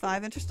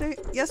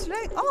PS5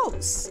 yesterday? Oh,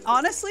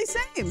 honestly,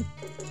 same.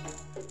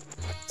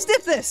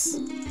 Sniff this!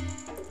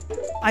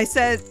 I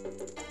said...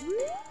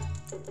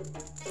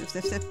 Sniff,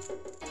 sniff, sniff.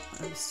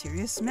 What a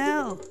mysterious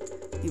smell.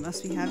 You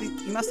must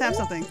have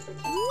something.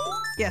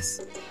 Yes.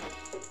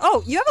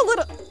 Oh, you have a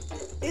little...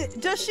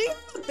 Does she have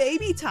a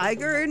baby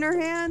tiger in her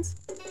hands?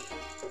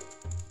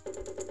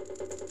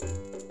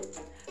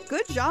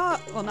 Good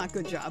job. Well, not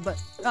good job,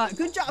 but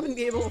good job in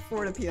being able to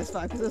afford a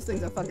PS5 because those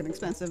things are fucking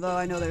expensive, though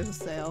I know there's a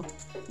sale.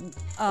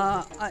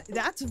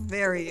 That's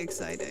very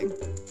exciting.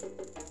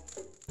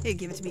 Hey,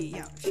 give it to me.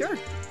 Yeah, sure.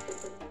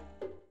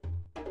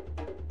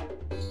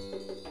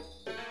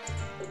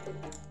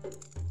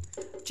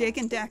 Jake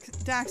and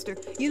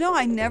Daxter. You know,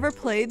 I never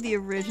played the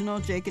original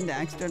Jake and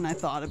Daxter, and I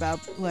thought about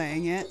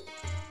playing it.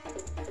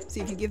 See,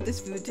 if you give this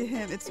food to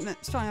him, it's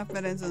strong enough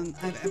medicine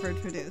I've ever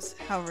produced.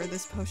 However,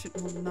 this potion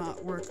will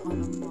not work on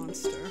a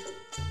monster.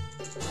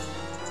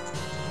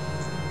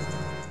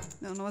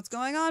 Don't know what's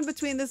going on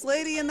between this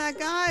lady and that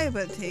guy,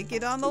 but take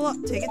it to the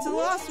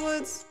Lost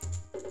Woods.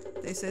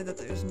 They say that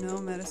there's no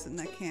medicine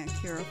that can't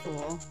cure a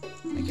fool.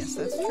 I guess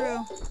that's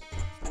true.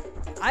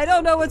 I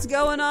don't know what's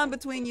going on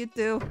between you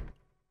two.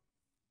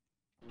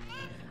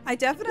 I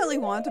definitely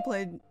want to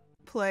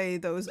play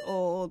those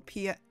old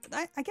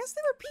I guess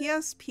they were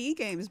PSP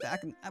games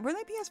back in, were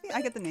they PSP?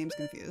 I get the names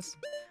confused.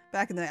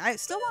 Back in the day. I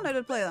still wanted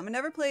to play them. I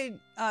never played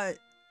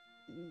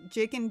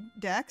Jake and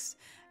Daxter,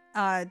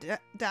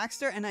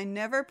 and I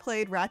never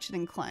played Ratchet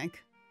and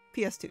Clank.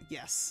 PS2,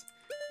 yes.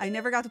 I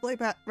never got to play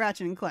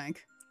Ratchet and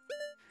Clank.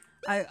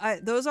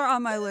 Those are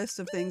on my list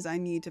of things I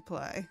need to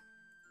play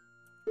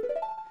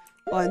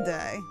one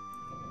day.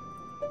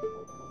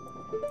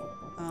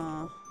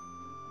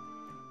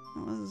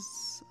 That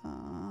was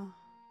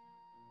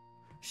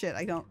shit,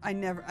 I don't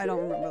remember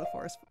the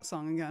Forest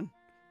song again.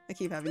 I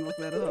keep having to look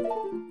that up.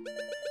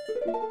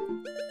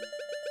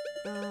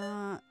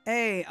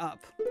 A,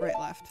 up, right,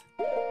 left.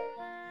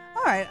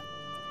 Alright.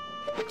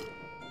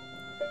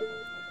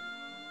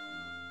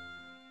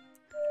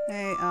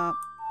 A, up.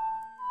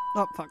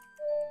 Oh, fuck.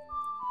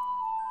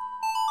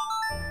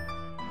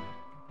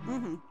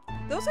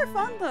 Those are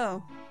fun,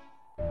 though.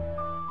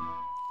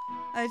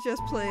 I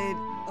just played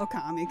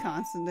Okami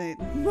Constantine,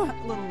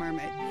 Little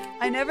Mermaid.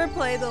 I never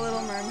played the Little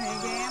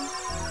Mermaid game.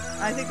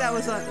 I think that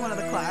was one of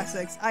the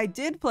classics. I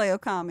did play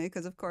Okami,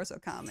 because of course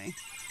Okami.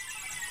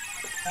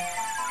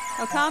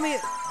 Okami,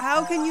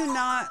 how can you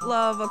not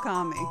love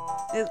Okami?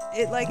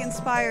 It like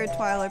inspired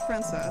Twilight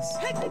Princess.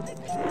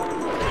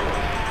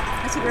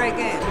 It's a great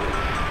game.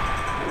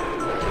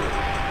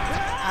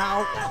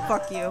 Ow,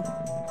 fuck you.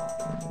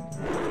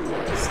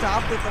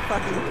 Stop with the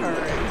fucking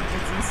purring.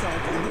 It's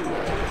insulting.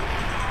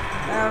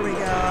 There we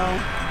go.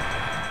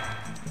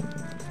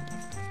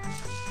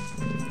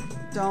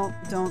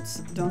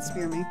 Don't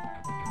spear me.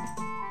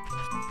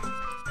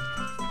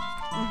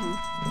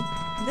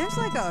 There's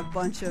like a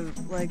bunch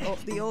of like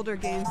the older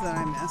games that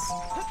I missed.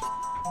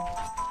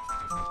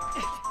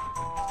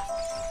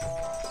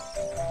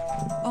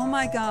 Oh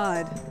my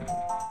god.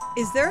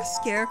 Is there a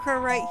scarecrow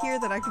right here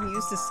that I can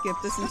use to skip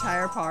this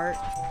entire part?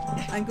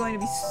 I'm going to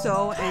be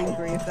so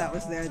angry if that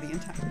was there the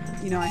entire...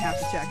 You know, I have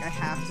to check. I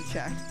have to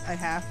check. I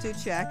have to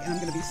check, and I'm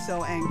going to be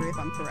so angry if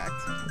I'm correct.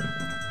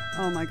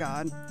 Oh my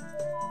god.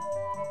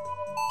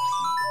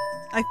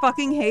 I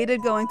fucking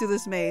hated going through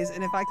this maze,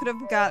 and if I could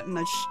have gotten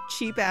a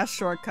cheap-ass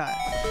shortcut.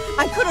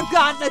 I could have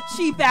gotten a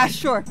cheap-ass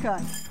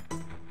shortcut!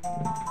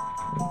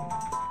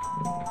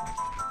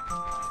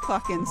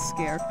 Fucking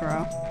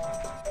scarecrow.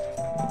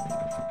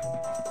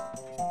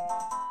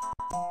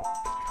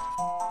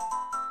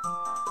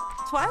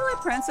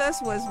 Twilight Princess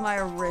was my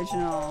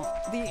original,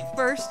 the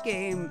first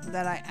game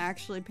that I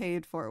actually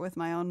paid for with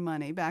my own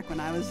money back when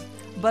I was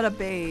but a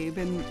babe,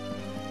 and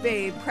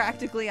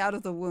practically out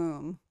of the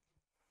womb.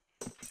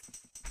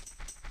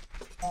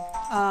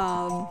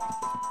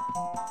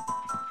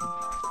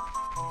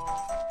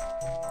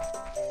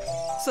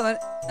 So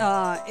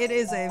it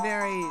is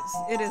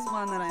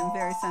one that I'm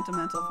very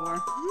sentimental for.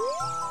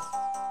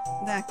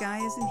 That guy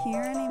isn't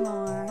here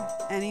anymore.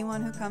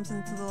 Anyone who comes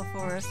into the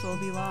forest will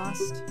be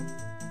lost.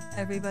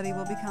 Everybody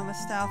will become a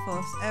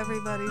Stalfos.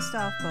 Everybody's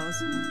Stalfos.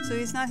 So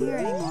he's not here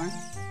anymore.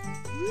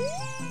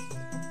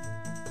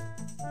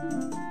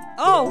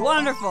 Oh,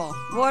 wonderful!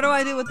 What do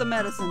I do with the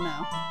medicine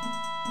now?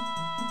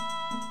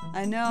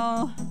 I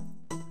know.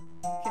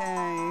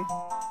 Okay.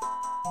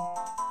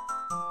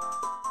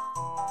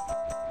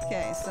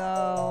 Okay,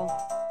 so...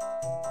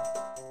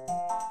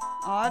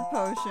 Odd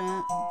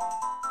potion.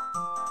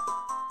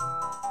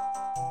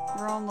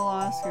 Rome the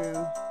Lost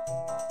Crew.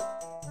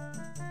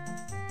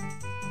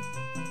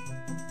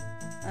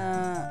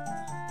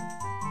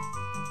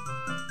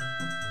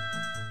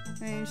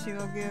 Maybe she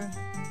will give...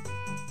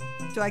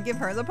 Do I give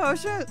her the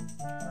potion?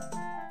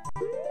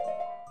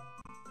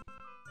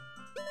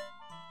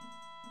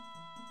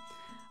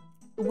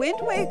 Wind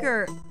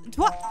Waker...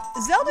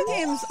 Zelda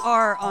games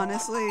are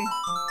honestly...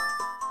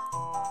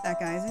 That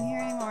guy isn't here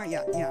anymore?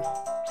 Yeah,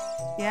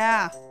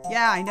 yeah.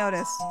 Yeah, I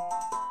noticed.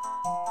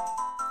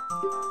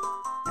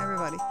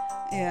 Everybody.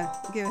 Yeah,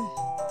 give it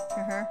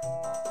to her.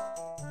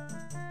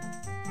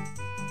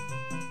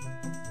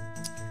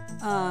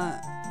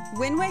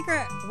 Wind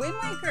Waker,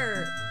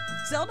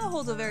 Zelda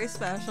holds a very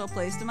special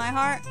place in my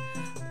heart.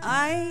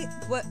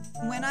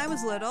 When I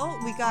was little,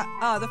 we got,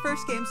 the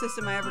first game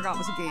system I ever got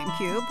was a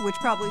GameCube, which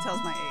probably tells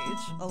my age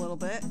a little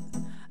bit.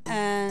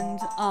 And,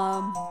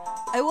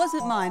 it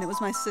wasn't mine, it was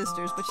my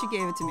sister's, but she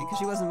gave it to me because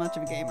she wasn't much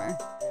of a gamer.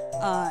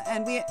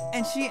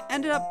 And she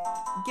ended up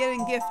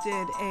getting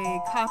gifted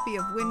a copy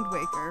of Wind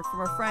Waker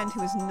from a friend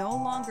who is no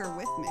longer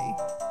with me.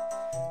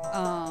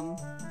 Oh,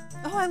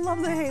 I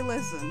love the Hey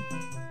Listen.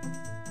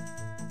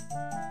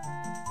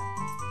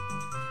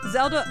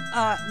 Zelda,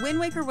 Wind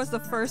Waker was the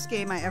first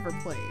game I ever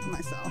played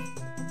myself.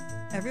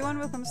 Everyone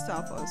becomes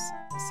Stalfos,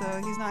 so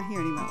he's not here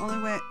anymore.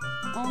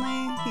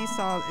 Only he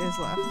saw is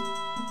left.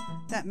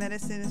 That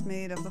medicine is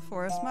made of the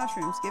forest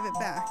mushrooms. Give it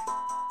back.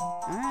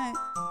 Alright.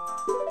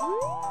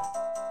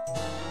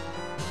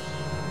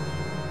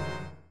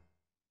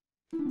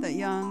 That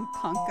young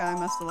punk guy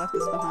must have left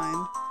us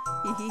behind.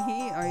 Hee hee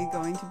hee, are you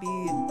going to be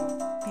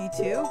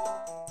B2?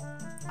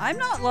 I'm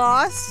not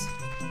lost.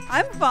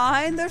 I'm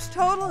fine. There's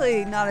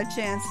totally not a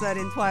chance that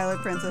in Twilight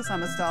Princess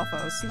I'm a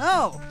Stalfos.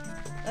 No!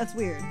 That's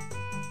weird.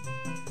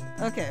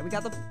 Okay, we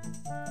got the...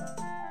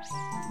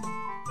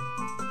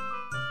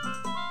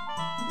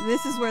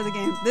 This is where the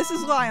game... This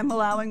is why I'm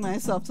allowing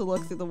myself to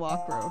look through the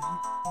walkthrough.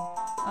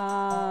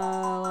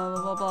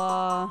 Blah, blah,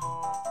 blah.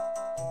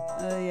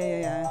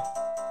 Yeah.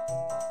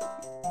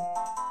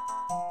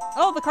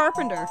 Oh, the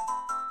carpenter!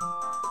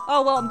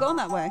 Oh, well, I'm going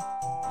that way.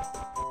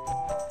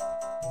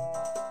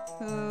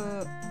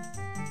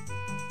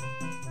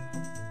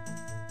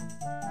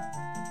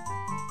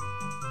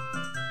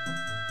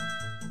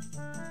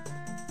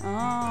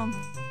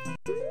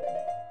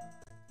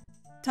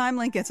 Time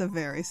Link gets a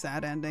very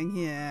sad ending,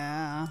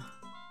 yeah.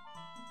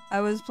 I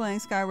was playing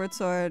Skyward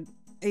Sword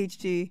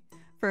HD,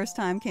 first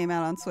time came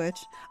out on Switch.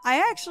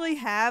 I actually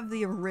have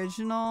the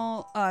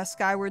original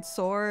Skyward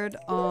Sword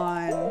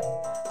on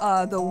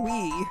the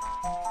Wii,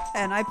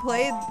 and I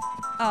played,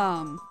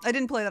 I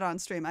didn't play that on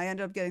stream. I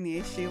ended up getting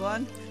the HD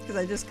one, because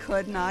I just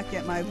could not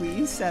get my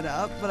Wii set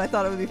up, but I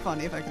thought it would be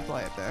funny if I could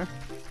play it there.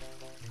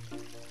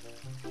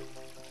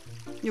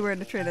 You were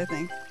in a trade, I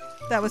think.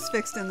 That was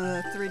fixed in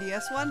the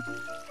 3DS one?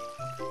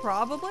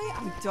 Probably?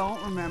 I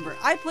don't remember.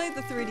 I played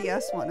the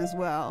 3DS one as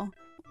well.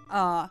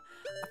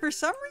 For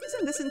some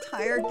reason, this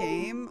entire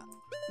game,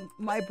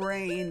 my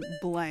brain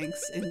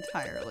blanks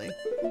entirely.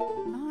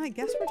 I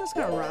guess we're just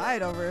gonna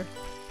ride over.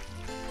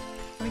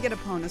 Let me get a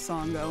Epona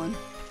song going.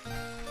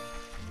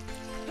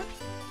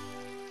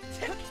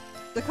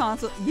 The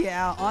console,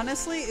 yeah,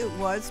 honestly, it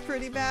was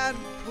pretty bad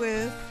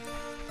with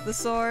the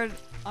sword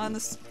on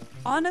the,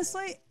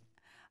 honestly,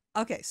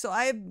 okay, so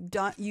I've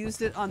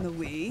used it on the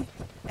Wii,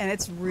 and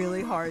it's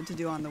really hard to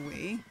do on the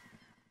Wii.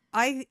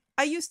 I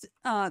used,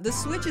 the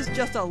Switch is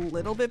just a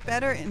little bit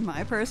better, in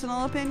my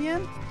personal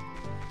opinion,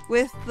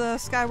 with the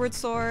Skyward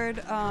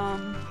Sword,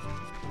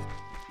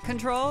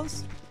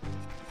 controls.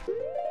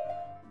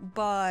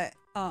 But,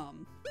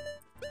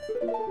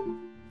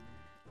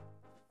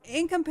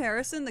 in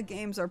comparison, the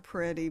games are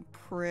pretty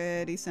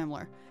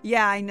similar.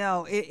 Yeah, I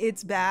know,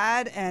 it's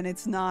bad, and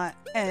it's not,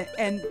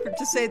 and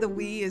to say the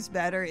Wii is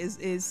better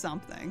is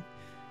something.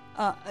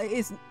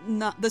 It's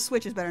not, the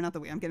Switch is better, not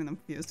the Wii. I'm getting them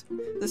confused.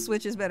 The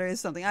Switch is better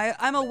is something.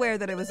 I'm aware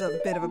that it was a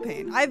bit of a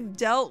pain. I've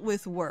dealt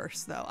with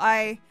worse, though.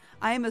 I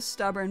am a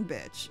stubborn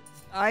bitch.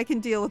 I can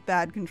deal with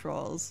bad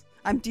controls.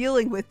 I'm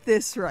dealing with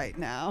this right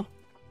now.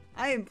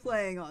 I am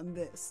playing on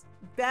this.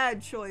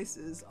 Bad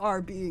choices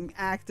are being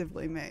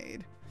actively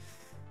made.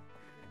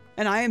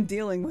 And I am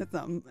dealing with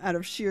them out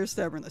of sheer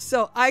stubbornness.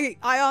 So I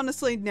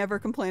honestly never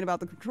complain about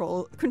the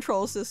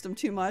control system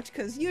too much,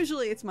 because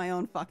usually it's my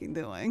own fucking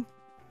doing.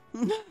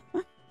 Thank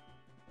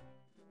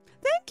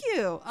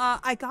you.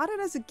 I got it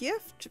as a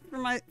gift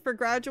for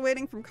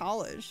graduating from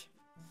college.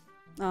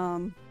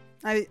 From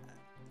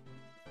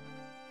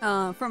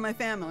my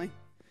family.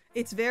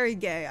 It's very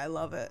gay. I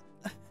love it.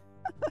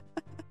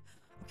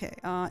 Okay.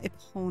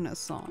 Epona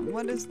song.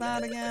 What is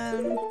that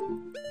again?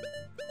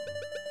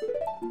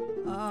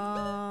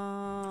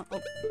 Oh.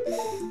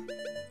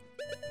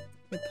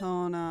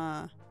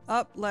 Epona.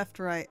 Up, left,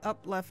 right.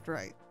 Up, left,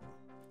 right.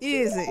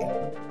 Easy.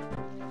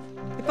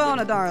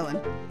 Epona,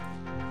 darling.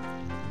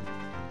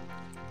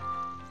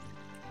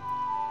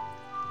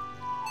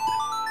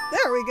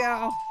 There we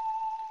go.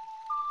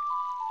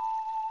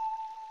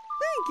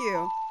 Thank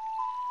you.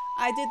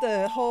 I did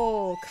the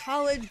whole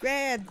college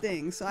grad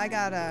thing, so I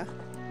got a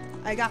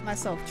I got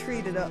myself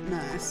treated up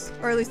nice.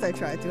 Or at least I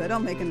tried to. I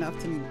don't make enough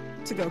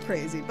to go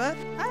crazy, but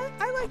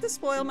I like to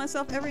spoil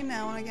myself every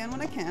now and again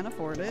when I can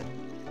afford it.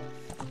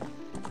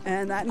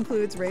 And that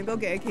includes Rainbow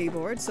Gay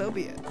Keyboard, so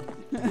be it.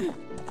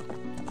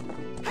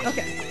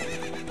 Okay.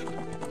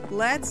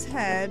 Let's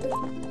head...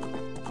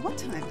 What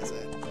time is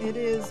it? It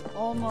is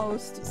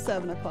almost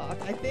 7 o'clock.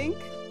 I think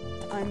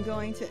I'm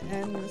going to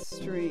end the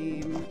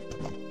stream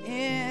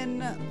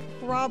in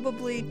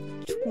probably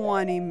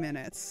 20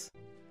 minutes.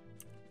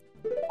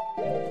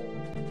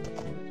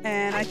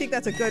 And I think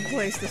that's a good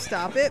place to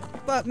stop it,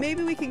 but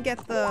maybe we can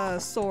get the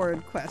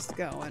sword quest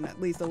going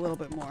at least a little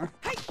bit more.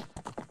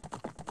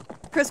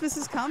 Christmas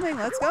is coming,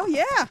 let's go,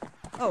 yeah!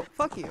 Oh,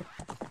 fuck you.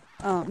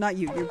 Not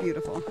you, you're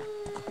beautiful.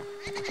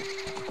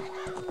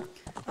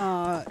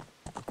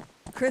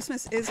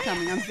 Christmas is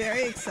coming, I'm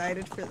very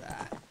excited for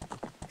that.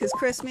 Because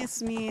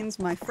Christmas means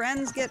my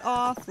friends get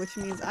off, which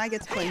means I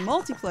get to play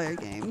multiplayer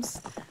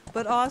games,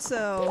 but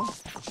also,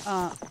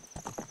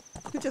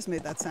 who just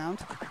made that sound?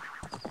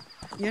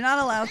 You're not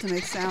allowed to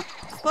make sound.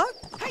 Fuck!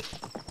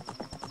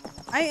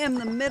 I am in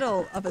the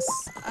middle of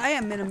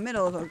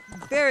a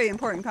very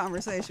important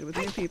conversation with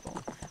new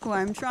people who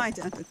I'm trying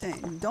to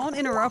entertain. Don't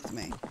interrupt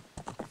me.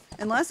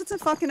 Unless it's a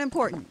fucking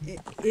important.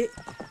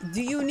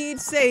 Do you need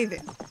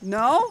saving?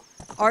 No?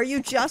 Are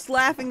you just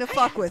laughing to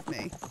fuck with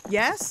me?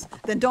 Yes?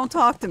 Then don't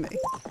talk to me.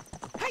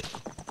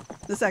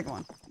 The second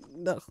one.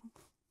 Ugh.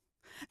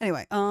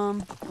 Anyway,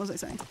 what was I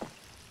saying?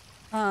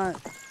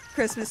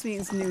 Christmas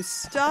means new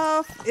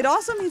stuff. It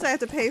also means I have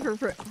to pay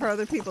for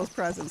other people's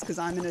presents because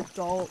I'm an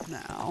adult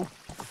now.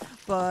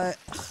 But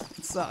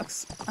it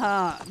sucks.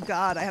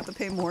 God, I have to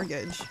pay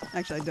mortgage.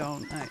 Actually, I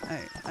don't.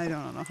 I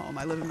don't own a home.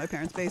 I live in my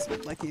parents'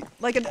 basement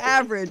like an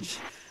average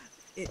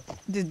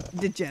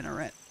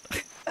degenerate.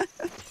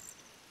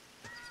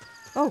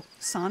 Oh,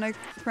 Sonic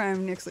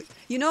Prime Nixley.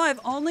 You know, I've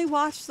only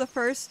watched the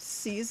first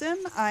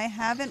season. I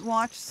haven't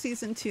watched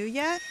season 2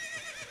 yet.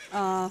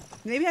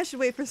 Maybe I should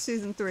wait for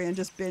season 3 and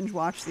just binge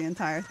watch the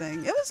entire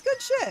thing. It was good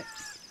shit.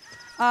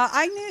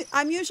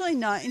 I'm usually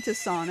not into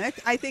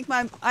Sonic. I think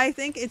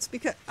it's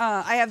because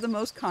I have the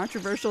most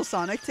controversial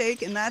Sonic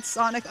take, and that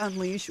Sonic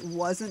Unleashed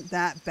wasn't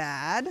that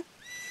bad.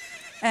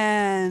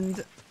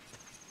 And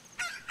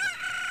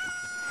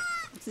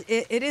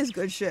it is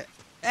good shit.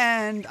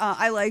 And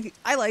I like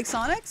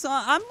Sonic, so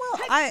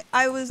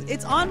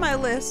it's on my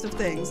list of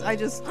things. I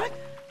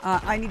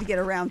need to get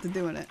around to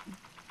doing it.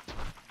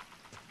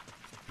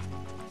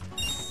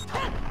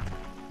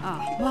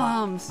 Ah,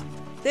 bombs.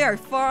 They are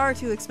far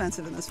too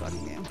expensive in this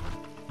fucking game.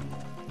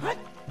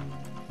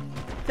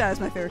 That is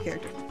my favorite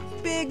character.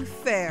 Big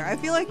Fair. I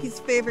feel like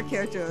his favorite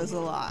character is a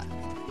lot.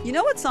 You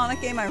know what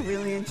Sonic game I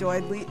really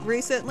enjoyed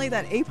recently?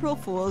 That April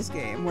Fool's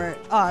game where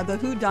the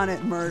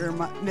whodunit murder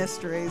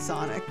mystery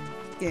Sonic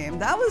game.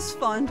 That was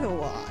fun to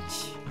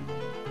watch.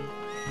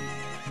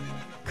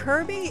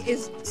 Kirby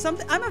is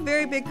something. I'm a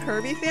very big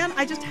Kirby fan.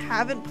 I just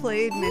haven't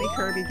played many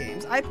Kirby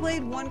games. I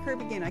played one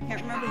Kirby game, I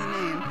can't remember the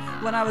name,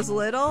 when I was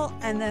little,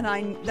 and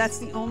then that's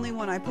the only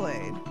one I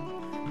played.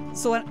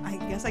 So I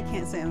guess I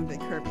can't say I'm a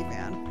big Kirby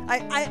fan.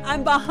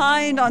 I'm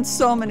behind on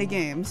so many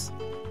games.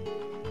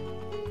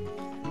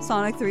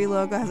 Sonic 3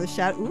 logo has a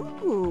shadow.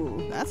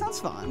 Ooh, that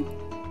sounds fun.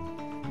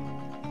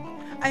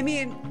 I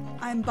mean,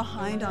 I'm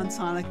behind on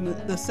Sonic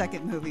the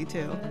second movie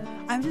too.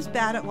 I'm just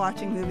bad at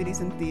watching movies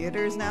in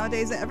theaters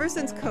nowadays. Ever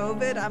since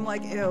COVID, I'm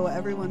like, ew,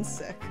 everyone's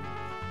sick.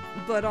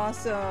 But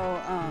also,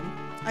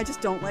 I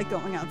just don't like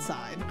going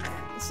outside.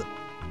 So,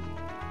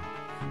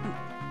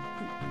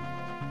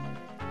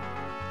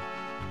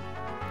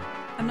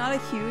 I'm not a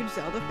huge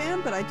Zelda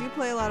fan, but I do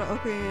play a lot of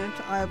Ocarina and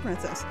Twilight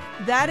Princess.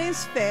 That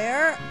is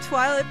fair.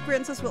 Twilight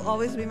Princess will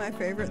always be my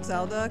favorite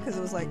Zelda because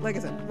it was like I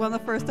said, one of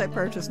the first I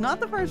purchased. Not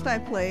the first I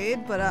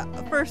played, but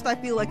first I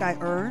feel like I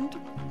earned.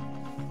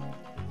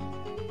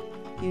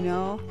 You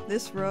know,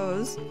 this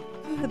rose.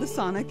 The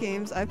Sonic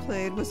games I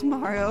played was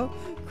Mario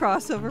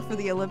crossover for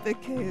the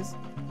Olympic Games.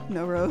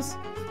 No rose.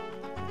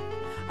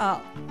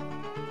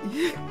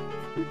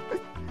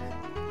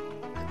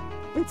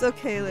 It's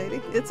okay,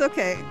 lady. It's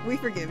okay. We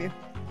forgive you.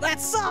 That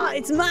saw,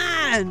 it's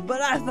mine!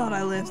 But I thought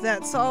I left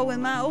that saw with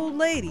my old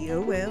lady. Oh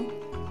well.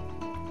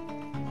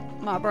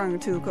 My burner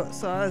tool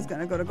saw is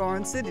gonna go to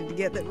Garden City to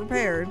get that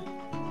repaired.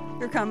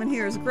 Your coming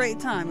here is a great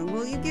time, and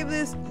will you give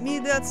me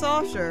that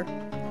saw? Sure.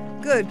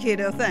 Good,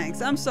 kiddo,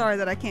 thanks. I'm sorry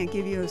that I can't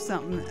give you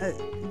something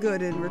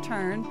good in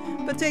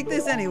return, but take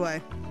this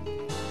anyway.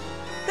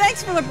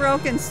 Thanks for the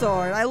broken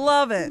sword. I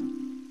love it.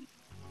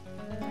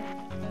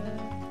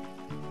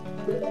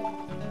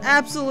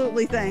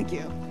 Absolutely, thank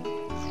you.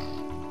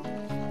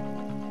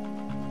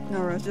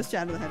 No, Rose, just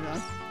chat to the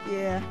hedgehog.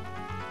 Yeah.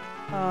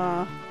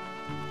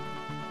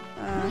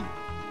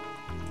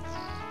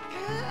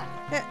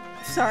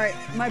 Sorry,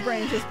 my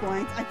brain just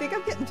blanked. I think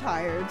I'm getting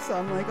tired, so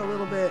I'm like a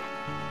little bit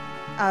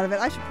out of it.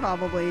 I should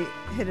probably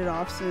hit it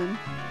off soon.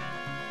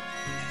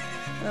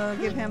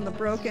 Give him the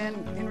broken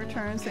in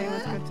return, saying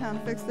it's a good time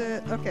to fix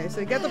it. Okay, so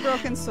you get the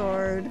broken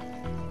sword.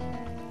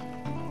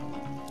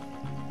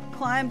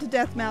 Climb to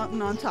Death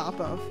Mountain on top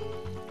of.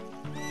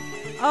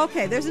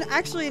 Okay, there's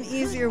actually an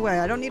easier way.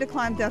 I don't need to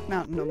climb Death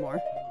Mountain no more.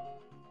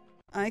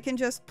 I can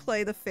just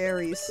play the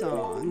fairy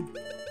song.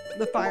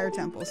 The Fire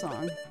Temple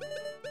song.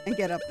 And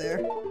get up there.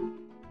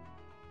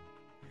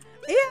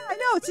 Yeah, I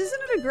know.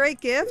 Isn't it a great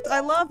gift? I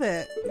love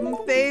it. My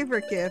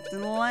favorite gift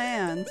in the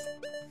land.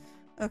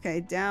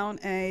 Okay, down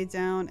A,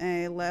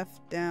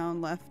 left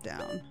down, left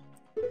down.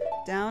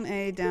 Down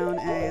A,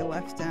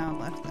 left down,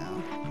 left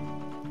down.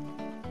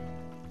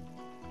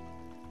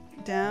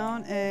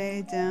 Down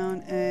A,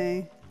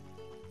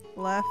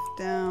 left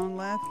down,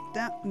 left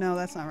down. No,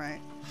 that's not right.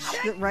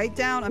 Is it right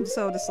down? I'm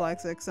so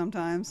dyslexic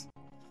sometimes.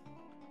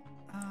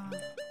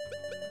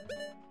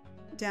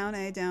 Down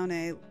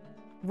A,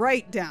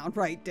 right down,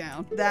 right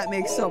down. That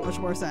makes so much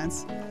more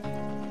sense.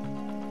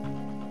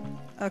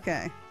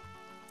 Okay.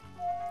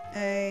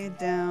 A,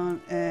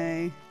 down,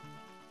 A.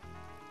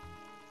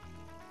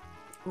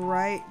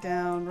 Right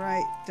down,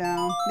 right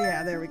down.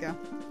 Yeah, there we go.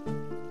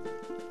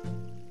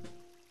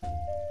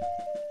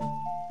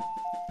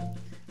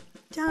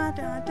 Da,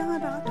 da, da,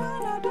 da,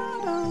 da, da,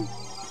 da.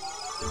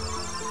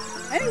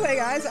 Anyway,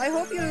 guys, I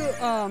hope you,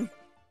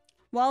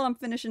 while I'm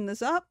finishing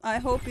this up, I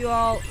hope you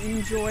all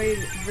enjoyed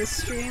this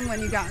stream when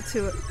you got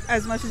to it,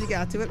 as much as you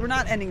got to it. We're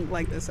not ending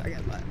like this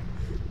again, but...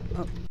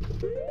 Oh,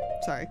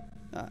 sorry.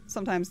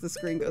 Sometimes the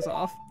screen goes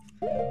off.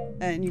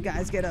 And you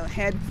guys get a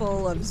head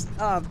full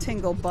of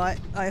Tingle butt.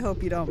 I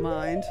hope you don't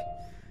mind.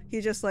 He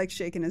just likes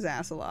shaking his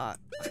ass a lot.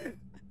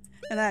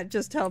 And that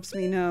just helps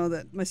me know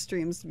that my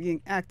stream's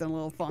acting a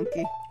little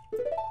funky.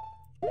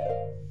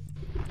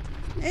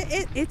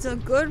 It's a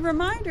good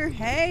reminder.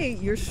 Hey,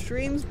 your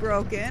stream's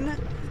broken.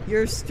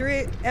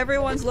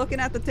 Everyone's looking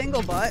at the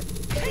Tingle butt.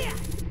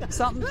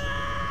 Something.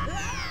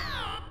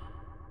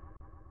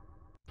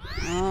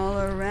 All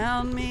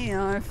around me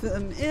are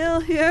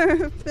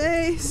familiar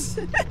face.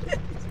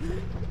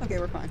 Okay,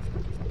 we're fine.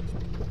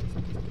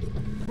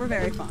 We're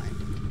very fine.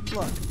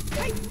 Look,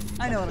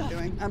 I know what I'm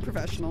doing. I'm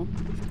professional.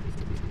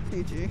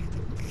 PG.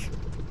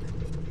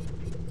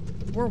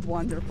 We're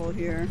wonderful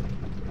here.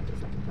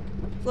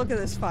 Look at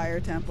this fire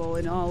temple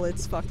in all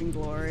its fucking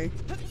glory.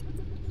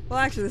 Well,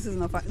 actually, this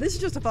isn't a fire. This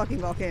is just a fucking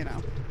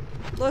volcano.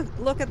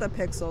 Look at the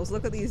pixels.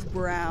 Look at these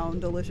brown,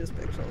 delicious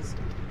pixels.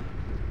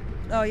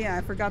 Oh yeah,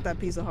 I forgot that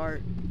piece of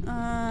heart.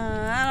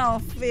 I don't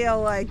feel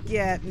like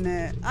getting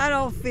it. I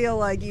don't feel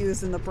like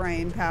using the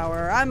brain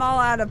power. I'm all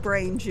out of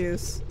brain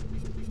juice.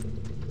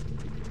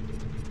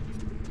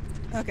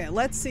 Okay,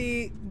 let's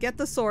see. Get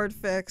the sword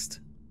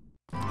fixed.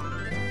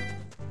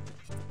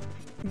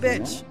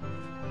 Bitch.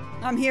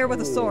 I'm here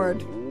with a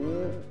sword.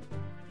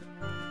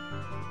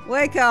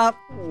 Wake up.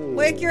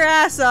 Wake your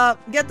ass up.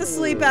 Get the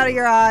sleep out of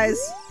your eyes.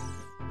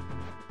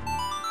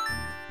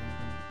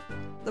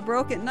 The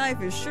broken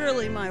knife is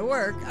surely my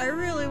work. I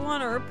really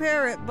want to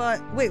repair it, but...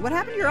 Wait, what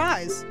happened to your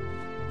eyes?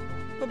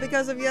 But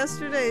because of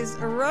yesterday's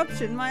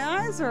eruption, my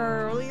eyes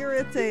are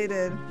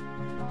irritated.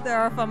 There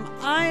are from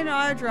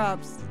eye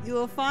drops. You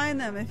will find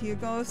them if you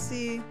go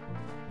see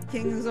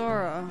King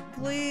Zora.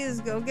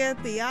 Please go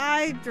get the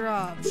eye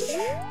drops.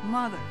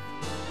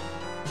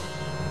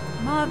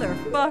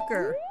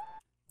 Motherfucker.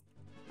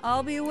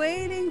 I'll be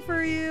waiting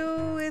for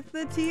you with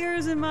the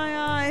tears in my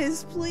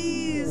eyes.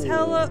 Please,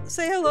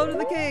 say hello to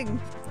the king.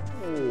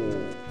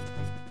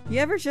 You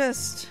ever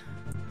just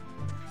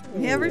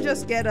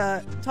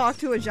talk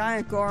to a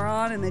giant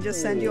Goron and they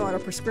just send you on a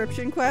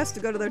prescription quest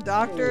to go to their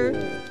doctor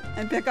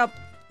and pick up...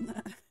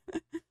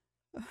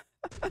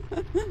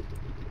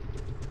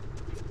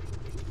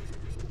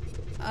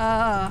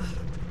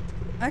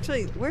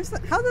 Actually,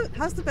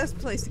 how's the best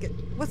place to get...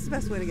 What's the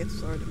best way to get to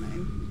Sword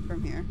Domain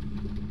from here?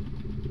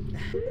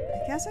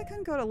 I guess I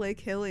couldn't go to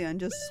Lake Hylia and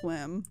just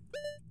swim.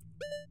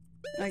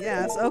 I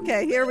guess.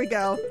 Okay, here we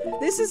go.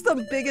 This is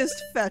the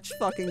biggest fetch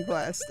fucking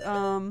quest.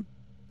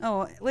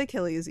 Oh, Lake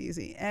Hylia is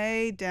easy.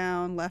 A,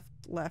 down,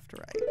 left,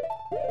 right.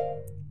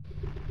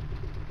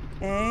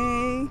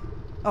 A...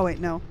 Oh, wait,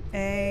 no.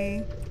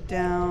 A,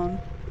 down,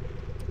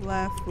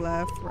 left,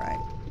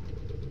 right.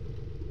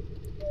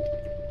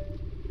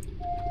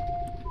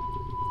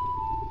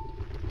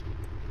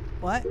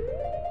 What?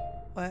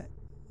 What?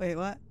 Wait,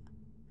 what?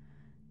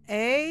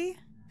 A,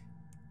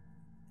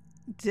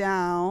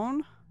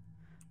 down.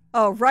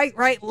 Oh, right,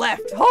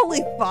 left.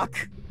 Holy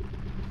fuck.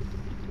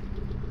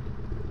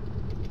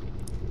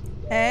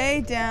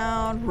 A,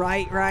 down,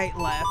 right,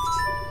 left.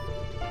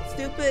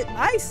 Stupid.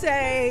 I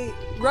say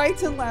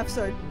rights and lefts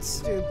are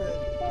stupid.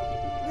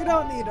 We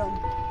don't need them.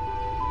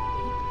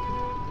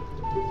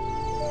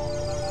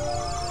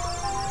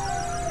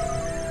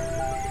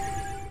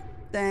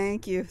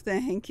 Thank you,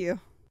 thank you.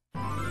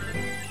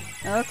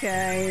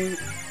 Okay.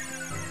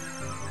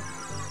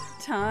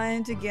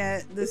 Time to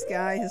get this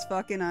guy his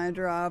fucking eye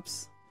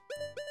drops.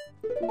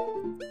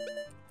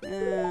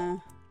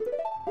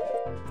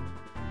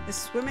 Is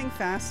swimming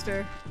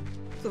faster?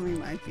 Swimming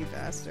might be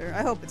faster.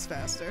 I hope it's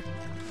faster.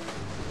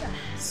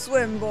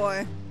 Swim,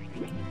 boy.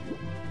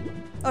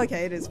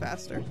 Okay, it is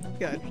faster.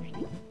 Good.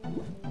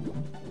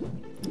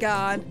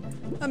 God.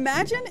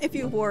 Imagine if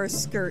you wore a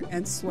skirt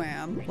and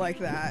swam like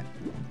that.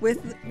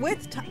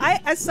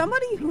 As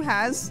somebody who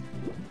has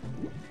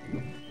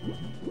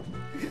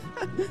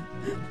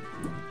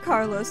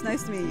Carlos,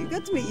 nice to meet you.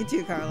 Good to meet you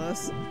too,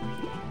 Carlos.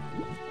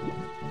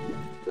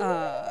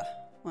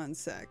 1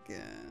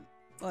 second.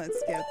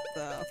 Let's get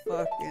the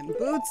fucking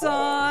boots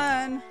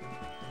on.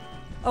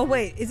 Oh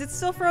wait, is it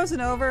still frozen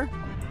over?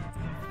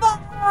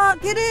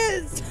 Fuck, it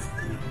is!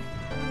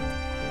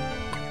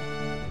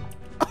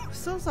 Oh,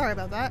 so sorry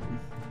about that.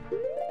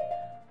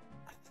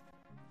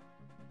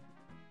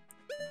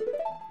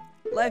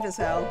 Life is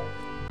hell.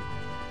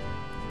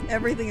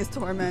 Everything is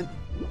torment.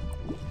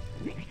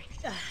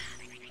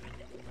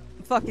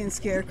 Fucking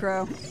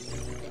scarecrow.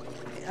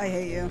 I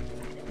hate you.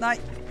 Not.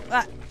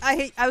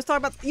 I was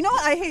talking about. You know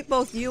what? I hate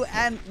both you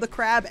and the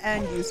crab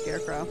and you,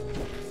 scarecrow.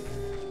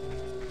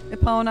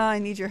 Epona, I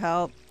need your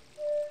help.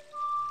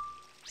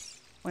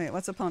 Wait,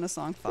 what's Epona's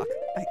song? Fuck.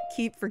 I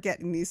keep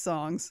forgetting these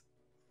songs.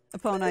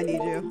 Epona, I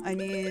need you.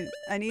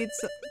 I need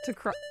to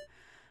cry.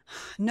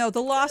 No,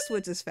 the Lost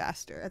Woods is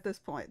faster at this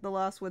point. The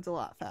Lost Woods a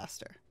lot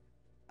faster.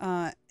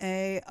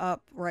 A,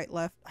 up, right,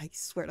 left. I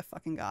swear to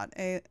fucking God.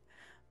 A,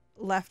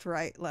 left,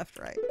 right, left,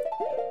 right.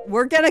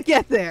 We're gonna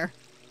get there.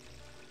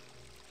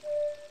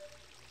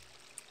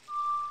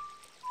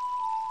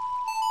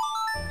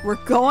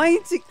 We're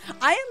going to...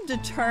 I am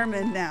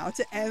determined now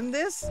to end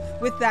this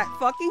with that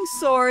fucking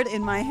sword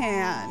in my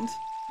hand.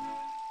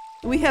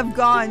 We have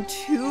gone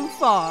too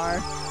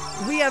far.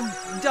 We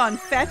have done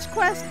fetch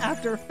quest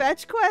after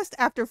fetch quest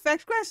after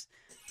fetch quest.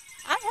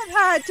 I have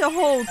had to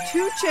hold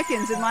 2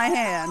 chickens in my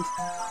hand.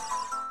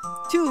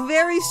 2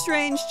 very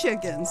strange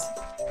chickens.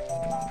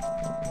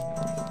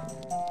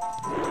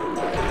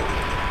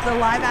 The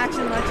live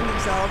action Legend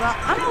of Zelda.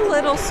 I'm a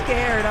little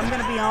scared, I'm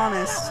gonna be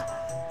honest.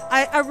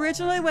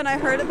 Originally, when I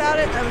heard about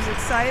it, I was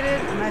excited,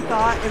 and I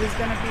thought it was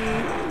gonna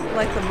be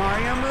like the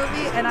Mario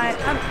movie. And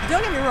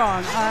don't get me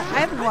wrong, I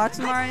haven't watched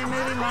the Mario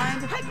movie,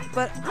 mind,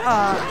 but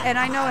and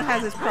I know it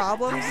has its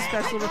problems,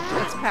 especially with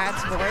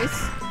Pat's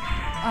voice.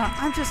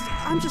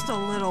 I'm just a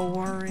little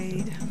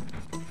worried.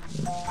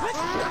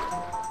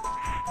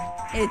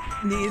 It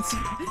needs,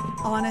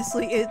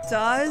 honestly, it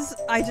does.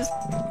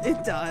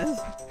 It does.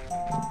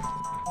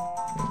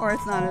 Or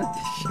it's not a.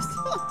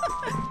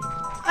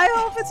 I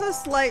hope it's a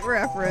slight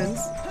reference.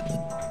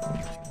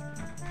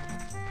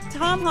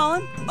 Tom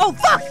Holland? Oh,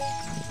 fuck!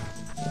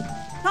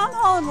 Tom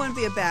Holland wouldn't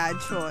be a bad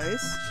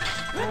choice.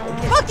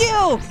 Fuck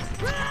you!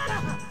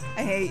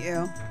 I hate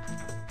you.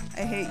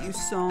 I hate you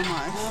so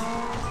much.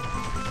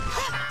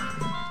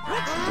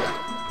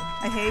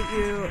 I hate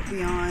you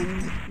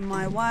beyond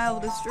my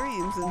wildest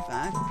dreams, in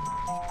fact.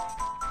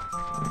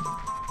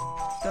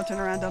 Don't turn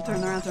around, don't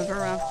turn around, don't turn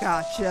around.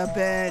 Gotcha,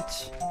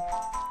 bitch.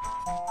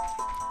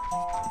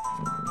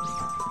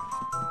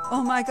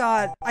 Oh my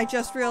god, I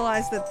just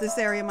realized that this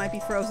area might be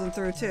frozen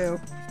through too.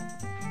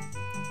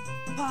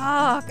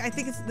 Fuck, I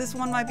think this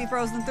one might be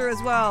frozen through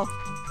as well.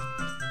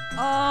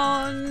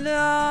 Oh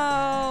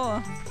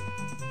no!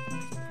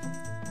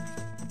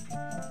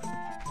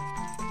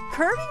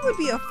 Kirby would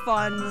be a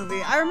fun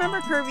movie. I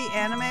remember Kirby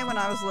anime when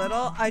I was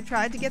little. I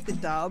tried to get the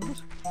dub,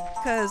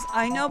 because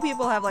I know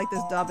people have like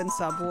this dub and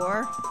sub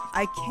war.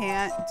 I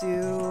can't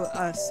do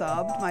a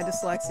subbed. My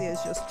dyslexia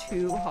is just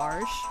too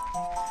harsh.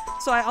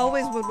 So I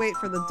always would wait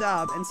for the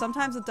dub, and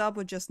sometimes the dub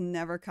would just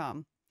never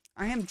come.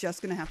 I am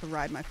just gonna have to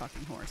ride my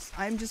fucking horse.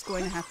 I'm just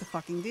going to have to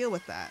fucking deal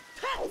with that.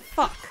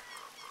 Fuck.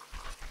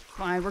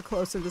 Fine, we're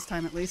closer this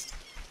time at least.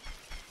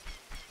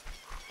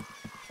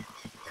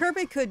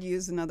 Kirby could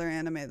use another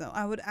anime though.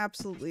 I would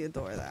absolutely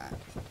adore that.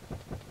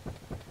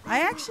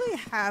 I actually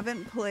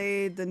haven't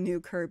played the new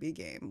Kirby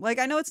game. Like,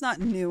 I know it's not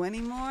new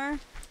anymore,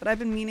 but I've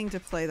been meaning to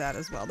play that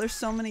as well. There's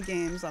so many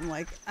games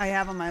I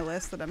have on my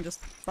list that I'm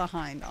just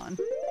behind on.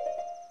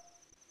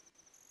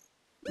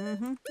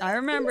 I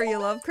remember you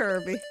love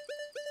Kirby.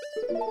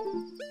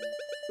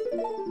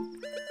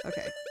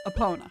 Okay,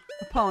 Epona.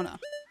 Epona.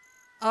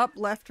 Up,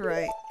 left,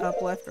 right.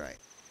 Up, left, right.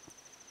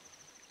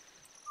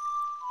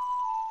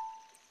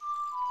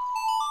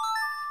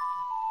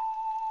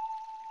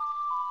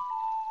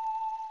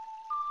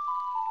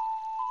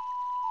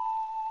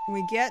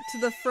 We get to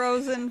the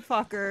frozen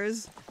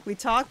fuckers. We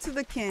talk to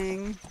the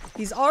king.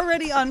 He's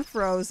already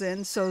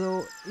unfrozen,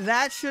 so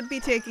that should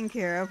be taken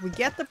care of. We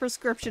get the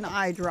prescription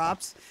eye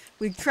drops.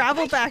 We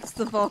travel back to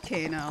the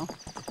volcano.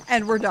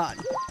 And we're done.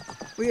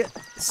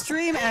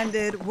 Stream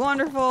ended.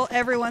 Wonderful.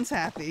 Everyone's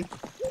happy.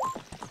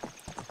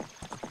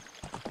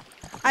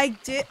 I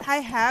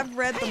have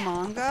read the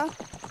manga.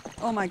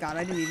 Oh my god,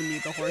 I didn't even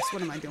need the horse.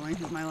 What am I doing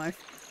with my life?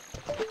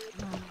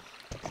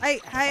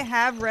 I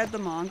have read the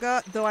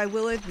manga, though I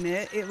will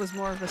admit it was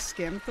more of a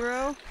skim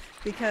through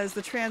because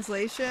the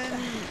translation,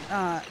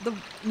 the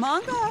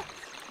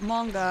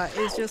manga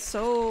is just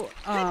so,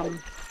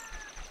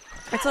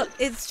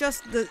 it's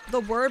just,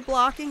 the word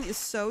blocking is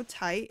so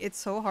tight, it's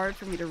so hard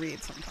for me to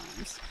read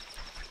sometimes.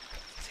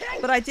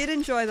 But I did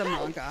enjoy the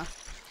manga.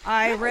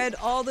 I read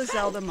all the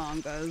Zelda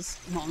mangas.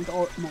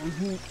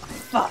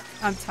 Fuck,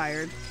 I'm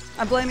tired.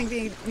 I'm blaming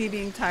me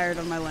being tired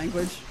on my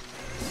language.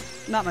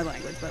 Not my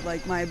language, but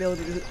like my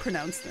ability to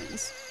pronounce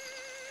things.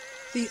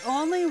 The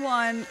only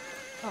one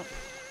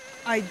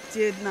I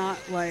did not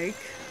like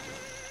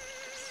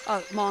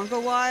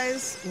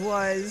manga-wise,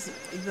 was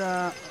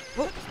the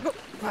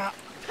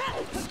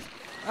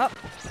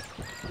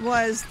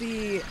was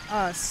the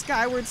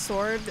Skyward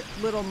Sword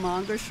little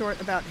manga short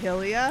about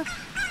Hylia,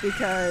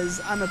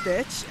 because I'm a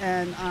bitch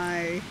and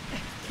I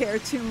care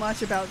too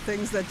much about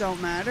things that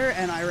don't matter,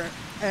 and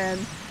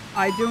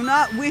I do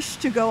not wish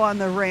to go on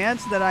the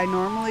rant that I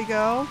normally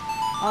go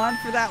on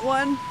for that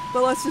one,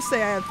 but let's just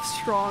say I have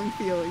strong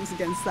feelings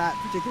against that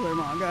particular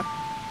manga.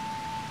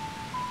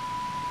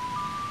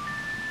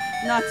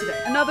 Not today.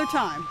 Another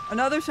time.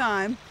 Another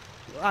time.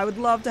 I would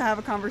love to have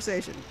a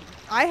conversation.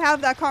 I have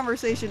that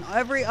conversation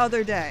every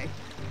other day.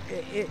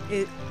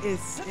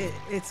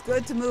 It's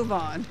good to move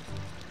on.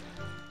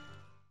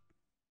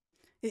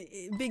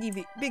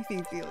 Big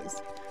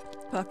feelings.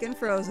 Fucking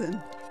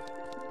frozen.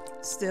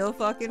 Still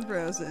fucking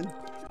frozen.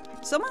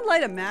 Someone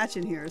light a match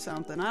in here or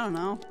something. I don't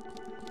know.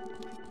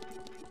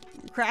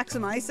 Crack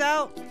some ice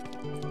out.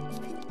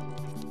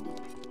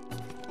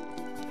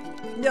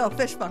 No,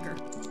 fish fucker.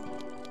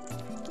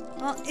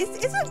 Well, is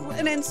it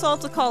an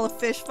insult to call a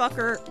fish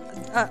fucker,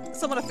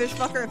 someone a fish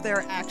fucker if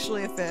they're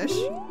actually a fish?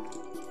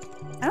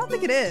 I don't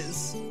think it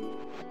is.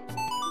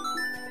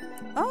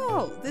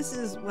 Oh, this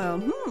is, well,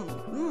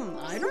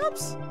 eye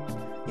drops?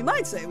 You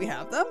might say we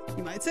have them.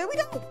 You might say we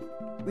don't.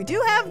 We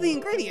do have the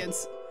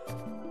ingredients.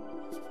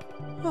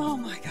 Oh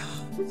my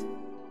god.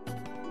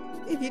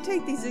 If you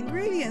take these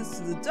ingredients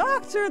to the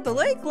doctor at the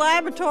lake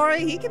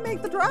laboratory, he can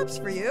make the drops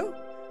for you.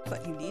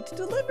 But you need to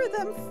deliver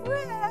them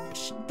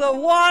fresh. The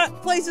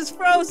place is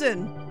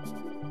frozen.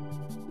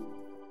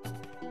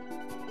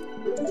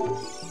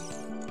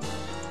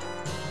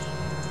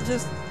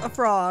 Just a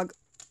frog.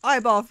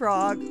 Eyeball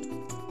frog.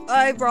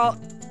 Eyeball.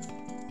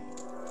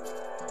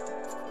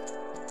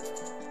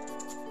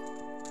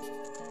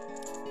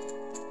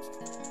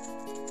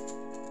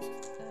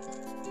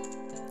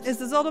 Is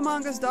the Zelda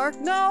mangas dark?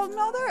 No,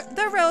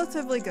 they're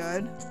relatively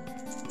good.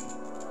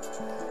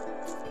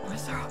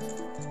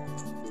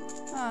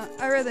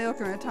 I read the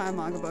Ocarina of Time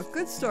manga book.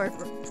 Good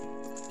storybook.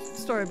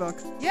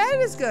 Yeah,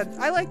 it is good.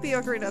 I like the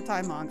Ocarina of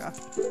Time manga.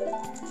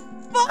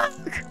 Fuck!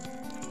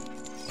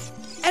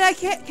 And I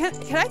can't.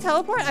 Can I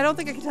teleport? I don't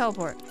think I can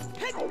teleport.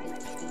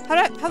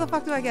 How the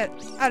fuck do I get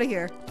out of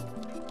here?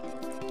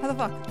 How the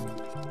fuck?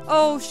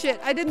 Oh shit!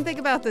 I didn't think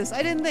about this.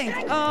 I didn't think.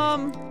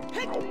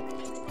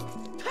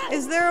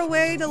 Is there a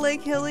way to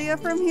Lake Hylia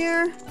from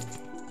here?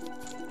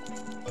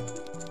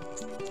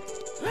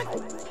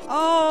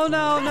 Oh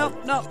no, no,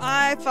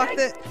 I fucked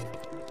it.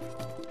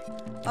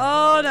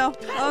 Oh no,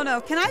 oh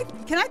no. Can I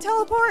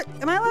teleport?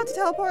 Am I allowed to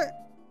teleport?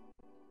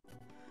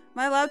 Am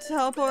I allowed to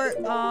teleport?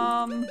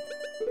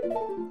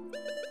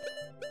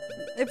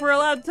 If we're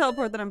allowed to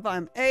teleport, then I'm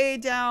fine. A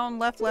down,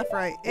 left,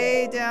 right.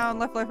 A down,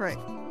 left, right.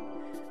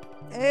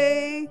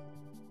 A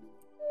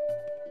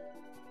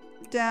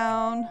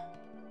down,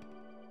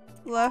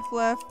 left,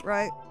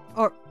 right.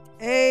 Or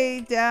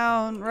A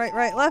down,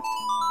 right, left.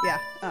 Yeah.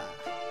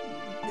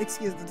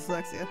 Excuse the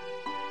dyslexia.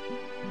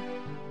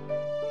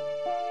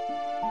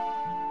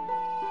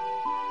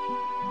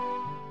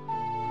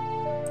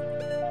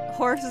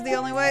 Horse is the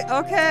only way?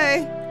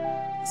 Okay.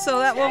 So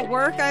that won't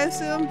work, I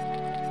assume?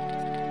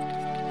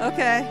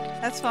 Okay,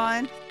 that's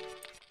fine.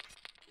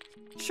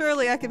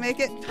 Surely I can make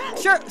it.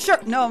 Sure.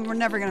 No, we're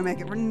never gonna make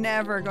it. We're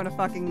never gonna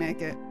fucking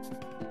make it.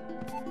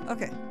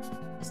 Okay.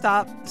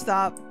 Stop.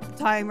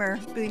 Timer,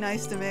 be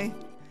nice to me.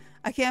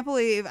 I can't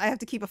believe I have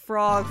to keep a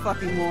frog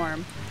fucking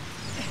warm.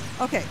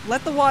 Okay,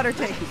 let the water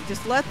take me.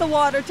 Just let the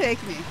water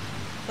take me.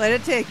 Let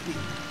it take me.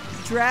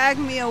 Drag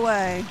me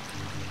away.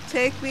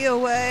 Take me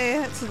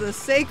away to the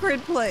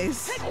sacred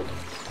place.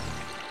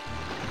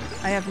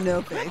 I have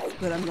no faith,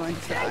 but I'm going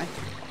to try.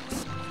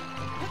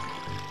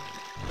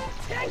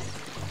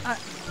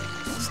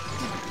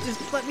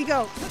 Just let me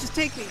go. Just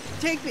take me.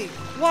 Take me.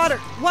 Water.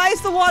 Why is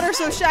the water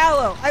so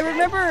shallow? I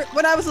remember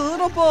when I was a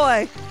little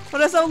boy,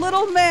 when I was a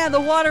little man,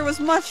 the water was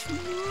much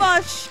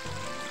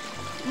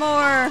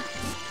more...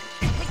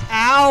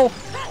 Ow!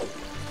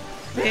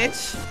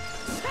 Bitch.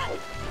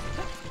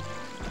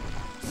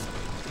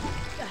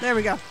 There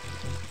we go.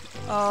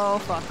 Oh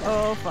fuck,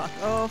 oh fuck,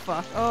 oh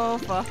fuck, oh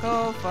fuck,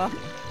 oh fuck.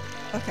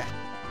 Okay.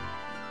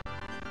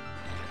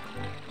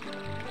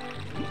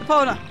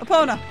 Epona,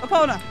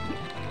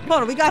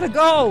 we gotta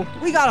go!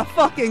 We gotta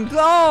fucking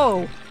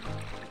go!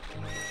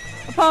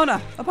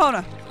 Epona,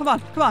 come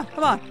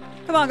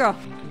on, girl.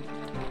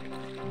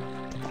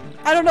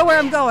 I don't know where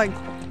I'm going.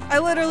 I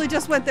literally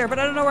just went there, but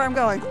I don't know where I'm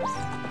going.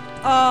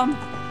 I'm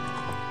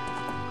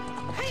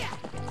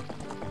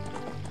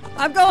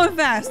going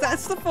fast.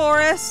 That's the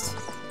forest.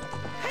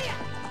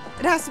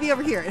 It has to be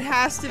over here. It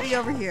has to be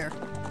over here.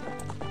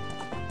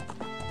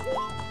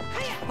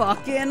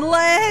 Fucking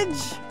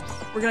ledge.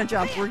 We're gonna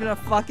jump. We're gonna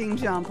fucking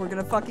jump. We're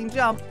gonna fucking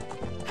jump.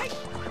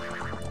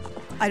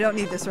 I don't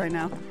need this right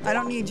now. I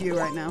don't need you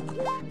right now.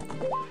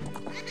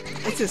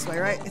 It's this way,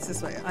 right? It's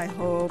this way. I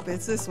hope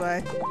it's this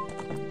way.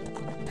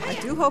 I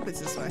do hope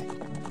it's this way.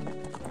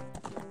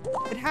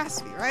 It has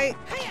to be, right?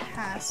 It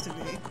has to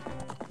be.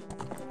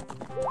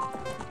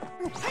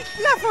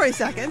 We got 40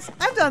 seconds.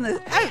 I've done this.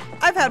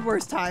 I've had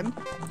worse time.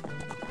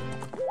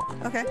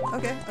 Okay,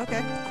 okay,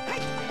 okay.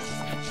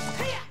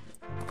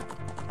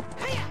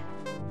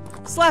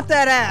 Slap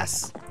that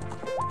ass!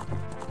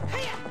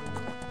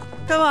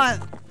 Come on!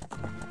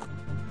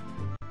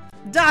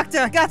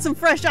 Doctor, got some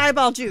fresh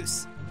eyeball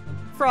juice.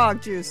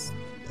 Frog juice.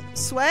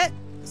 Sweat?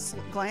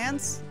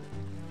 Glands?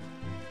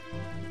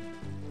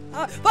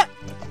 But!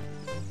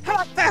 Come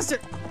on, faster!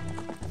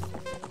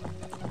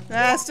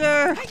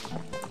 Faster!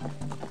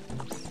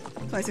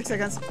 26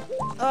 seconds.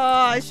 Oh,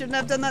 I shouldn't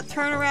have done that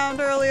turnaround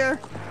earlier.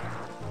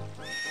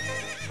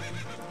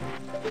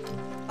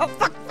 Oh,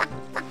 fuck, fuck,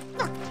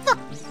 fuck, fuck, fuck,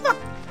 fuck,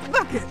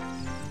 fuck it.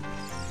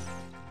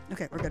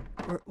 Okay, we're good.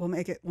 We'll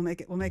make it, we'll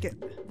make it, we'll make it.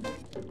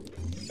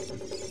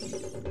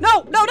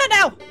 No, no, not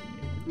now!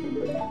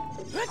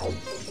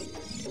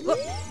 Look.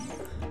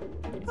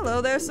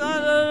 Hello there,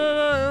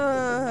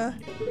 son.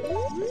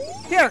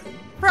 Here,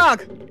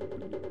 frog.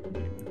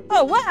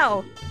 Oh,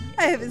 wow.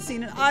 I haven't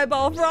seen an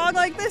eyeball frog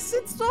like this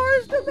since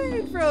Sora's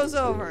domain froze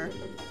over.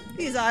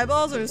 These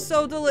eyeballs are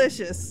so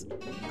delicious.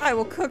 I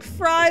will cook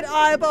fried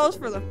eyeballs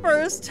for the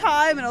first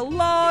time in a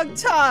long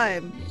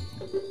time.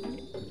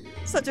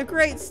 Such a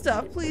great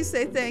stuff. Please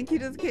say thank you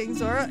to the King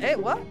Zora. Hey,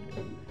 what?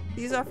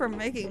 These are for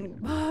making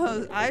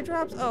eye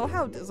drops? Oh,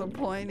 how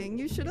disappointing.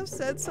 You should have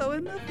said so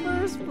in the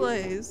first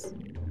place.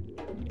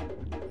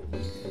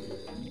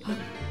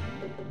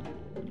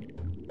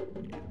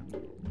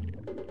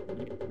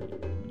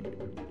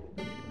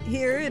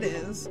 Here it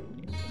is.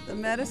 The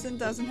medicine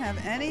doesn't have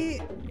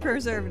any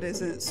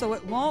preservatives in it, so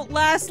it won't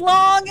last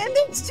long in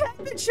its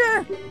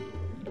temperature.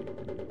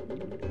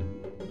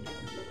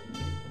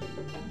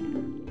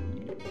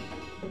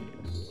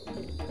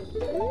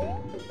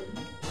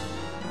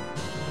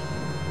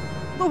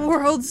 The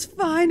world's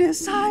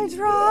finest eye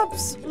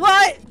drops.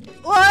 What?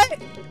 What?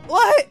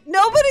 What?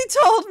 Nobody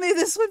told me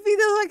this would be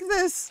like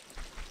this.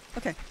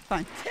 Okay,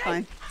 fine,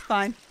 fine,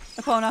 fine.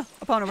 Epona,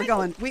 Epona, we're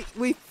going.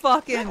 We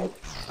fucking...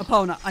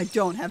 Epona, I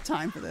don't have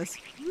time for this.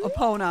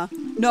 Epona,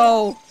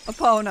 no.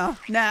 Epona,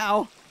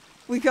 now.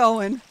 We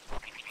going.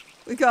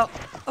 We go.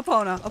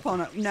 Epona,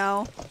 Epona,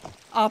 now.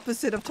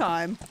 Opposite of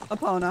time.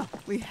 Epona,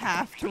 we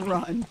have to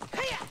run.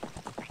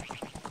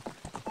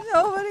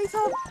 Nobody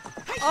told...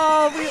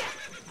 Oh, we...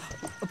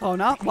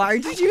 Epona, why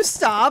did you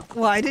stop?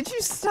 Why did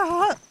you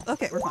stop?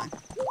 Okay, we're fine.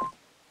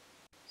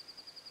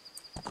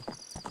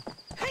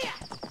 Okay.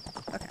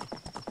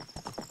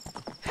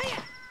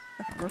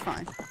 Okay, we're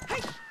fine.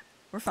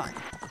 We're fine.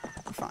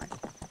 We're fine.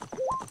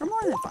 We're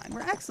more than fine.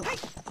 We're excellent.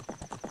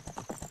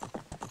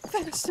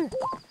 Faster.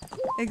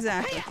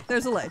 Exactly.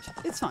 There's a ledge.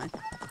 It's fine.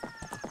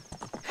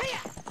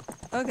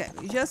 Okay,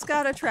 we just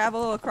gotta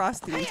travel across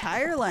the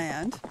entire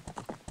land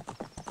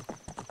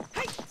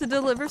to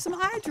deliver some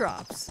eye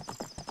drops.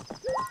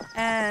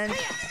 And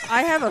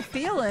I have a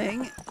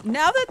feeling,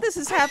 now that this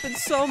has happened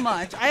so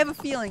much, I have a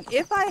feeling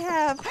if I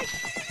have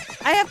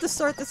to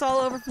start this all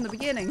over from the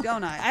beginning,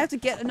 don't I? I have to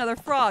get another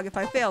frog if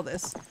I fail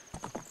this.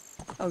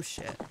 Oh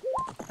shit.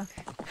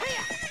 Okay.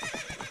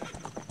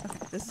 Okay,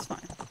 this is fine.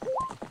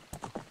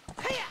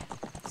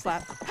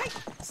 Slap.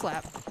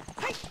 Slap.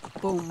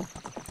 Boom.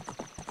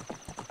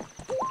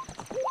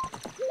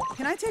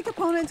 Can I take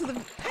Epona into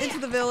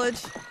the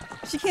village?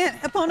 She can't.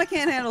 Epona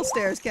can't handle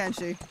stairs, can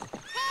she?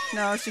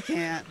 No, she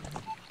can't.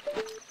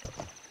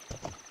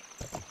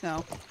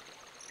 No.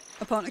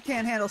 Epona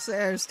can't handle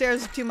stairs.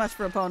 Stairs are too much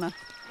for Epona.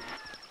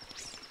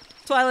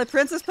 Twilight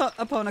Princess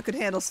Epona could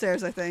handle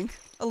stairs, I think.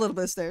 A little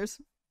bit of stairs.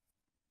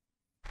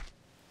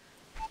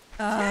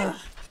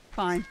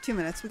 Fine. 2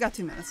 minutes. We got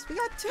 2 minutes. We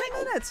got 2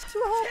 minutes.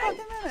 2 whole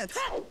fucking minutes.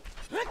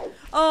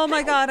 Oh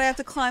my god, I have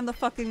to climb the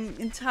fucking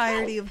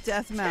entirety of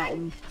Death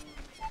Mountain.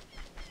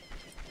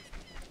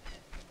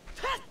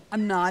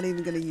 I'm not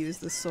even gonna use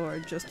the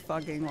sword. Just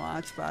fucking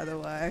watch, by the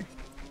way.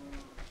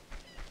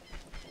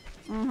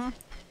 Mm-hmm.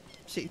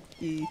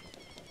 Cheeky.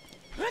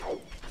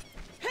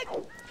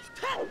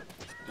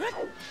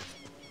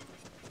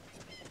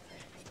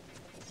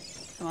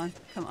 Come on.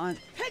 Come on.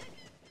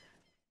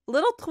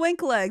 Little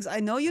twink legs. I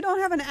know you don't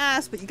have an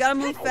ass, but you gotta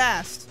move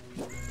fast.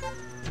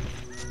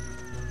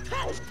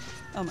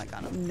 Oh my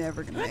god, I'm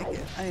never gonna make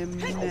it. I am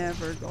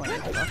never going to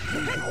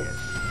fucking make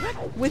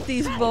it. With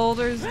these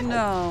boulders,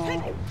 no.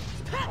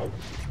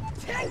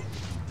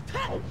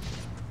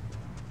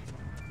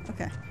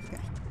 Okay, okay.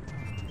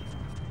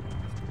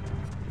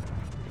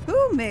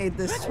 Who made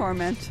this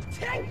torment?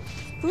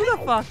 Who the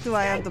fuck do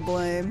I have to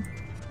blame?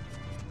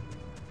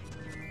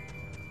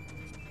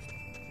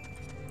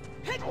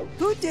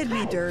 Who did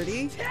me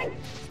dirty?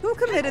 Who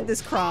committed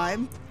this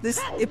crime?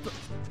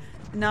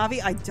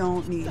 Navi, I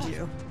don't need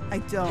you. I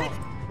don't.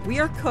 We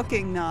are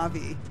cooking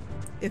Navi.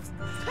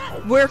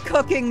 We're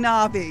cooking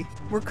Navi.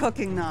 We're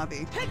cooking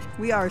Navi.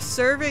 We are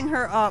serving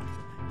her up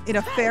in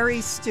a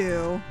fairy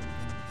stew.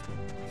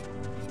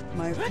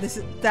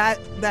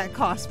 That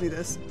cost me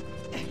this.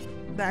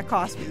 That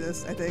cost me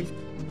this, I think.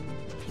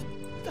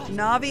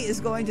 Navi is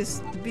going to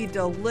be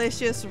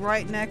delicious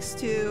right next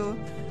to,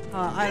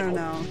 I don't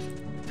know.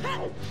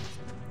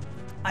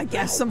 I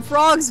guess some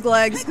frog's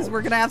legs, because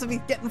we're gonna have to be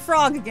getting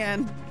frog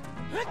again.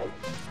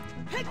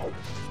 Okay.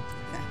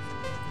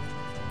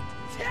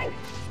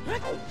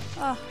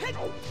 Oh.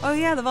 Oh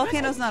yeah, the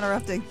volcano's not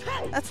erupting.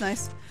 That's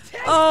nice.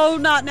 Oh,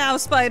 not now,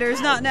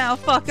 spiders. Not now,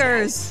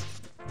 fuckers.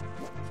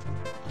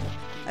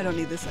 I don't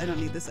need this. I don't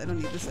need this. I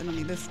don't need this. I don't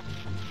need this.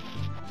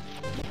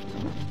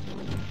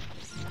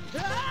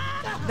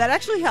 That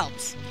actually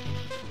helps.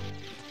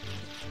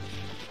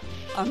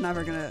 I'm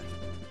never gonna...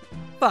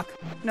 Fuck.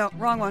 No,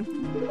 wrong one.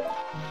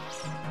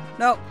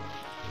 No.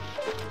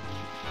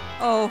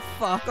 Oh,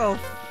 fuck. Oh,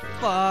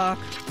 fuck.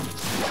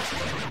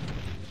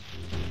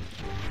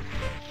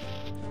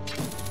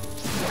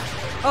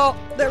 Oh,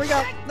 there we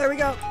go. There we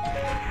go.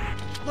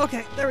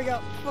 Okay, there we go.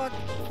 Fuck,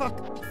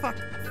 fuck, fuck,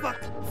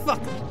 fuck, fuck.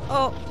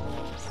 Oh,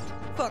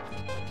 fuck.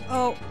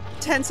 Oh,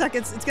 10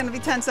 seconds. It's gonna be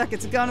 10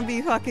 seconds. It's gonna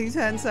be fucking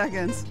 10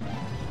 seconds.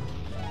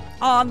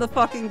 On the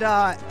fucking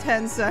dot.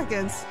 10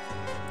 seconds.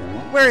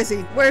 Where is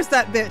he? Where's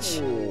that bitch?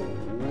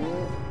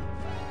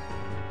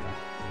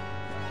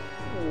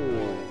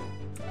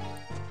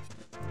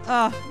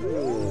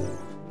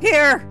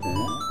 Here!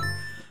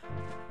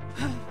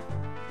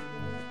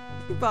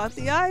 You bought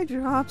the eye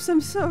drops.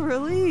 I'm so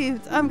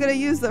relieved. I'm gonna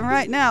use them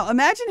right now.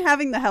 Imagine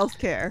having the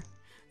healthcare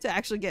to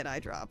actually get eye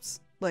drops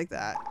like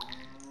that.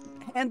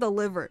 And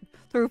delivered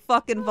through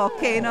fucking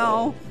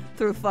volcano,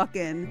 through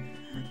fucking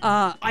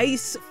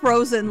ice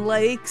frozen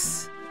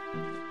lakes.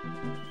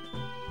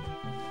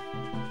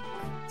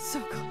 So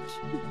gosh.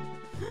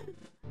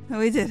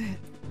 We did it.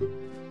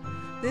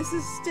 This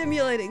is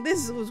stimulating.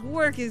 This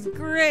work is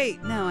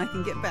great. Now I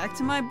can get back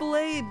to my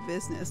blade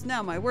business.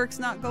 Now my work's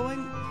not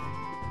going...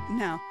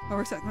 Now, my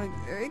work's not going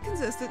very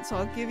consistent, so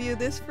I'll give you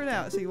this for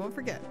now so you won't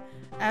forget.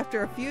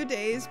 After a few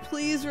days,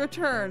 please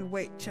return.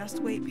 Wait,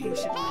 just wait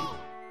patiently.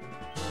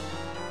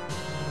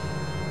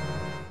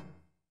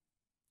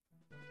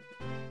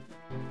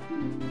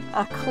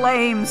 A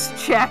claims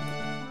check.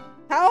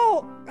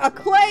 How? A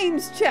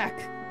claims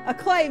check. A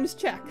claims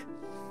check.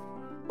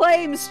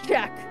 Claims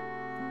check.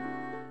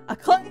 A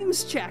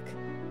claims check.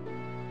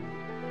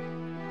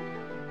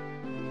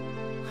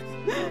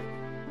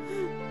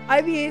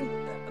 I mean,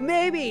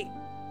 maybe.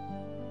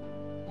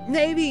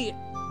 Maybe.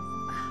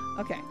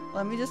 Okay,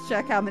 let me just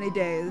check how many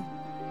days.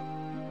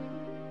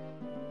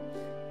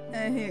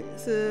 And here,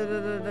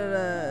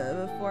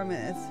 so 4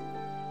 minutes.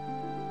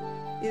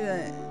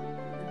 Either.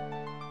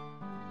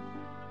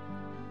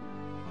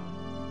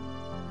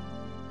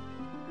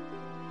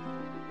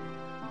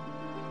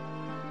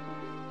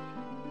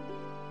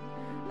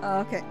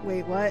 Okay,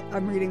 wait, what?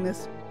 I'm reading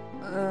this.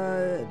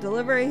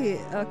 Delivery.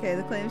 Okay,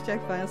 the claims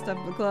check, final step,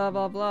 blah,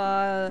 blah,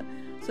 blah.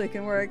 So he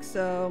can work,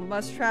 so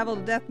must travel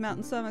to Death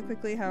Mountain Summit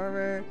quickly.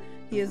 However,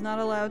 he is not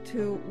allowed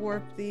to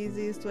warp. The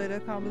easiest way to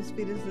accomplish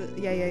speed is the...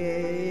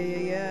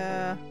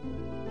 Yeah.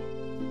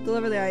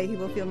 Deliver the eye, he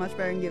will feel much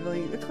better in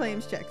giving the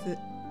claims check.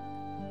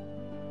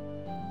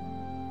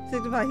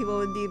 Signify he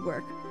will indeed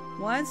work.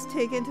 Once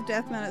taken to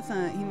Death Mountain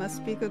Summit, he must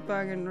speak with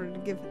Bargain in order to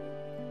give...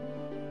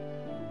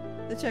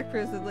 The check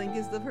proves that Link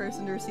is the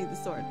person to receive the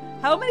sword.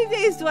 How many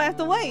days do I have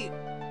to wait?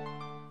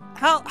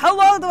 How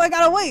long do I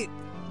gotta wait?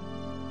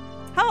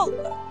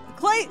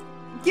 Clay,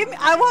 give me,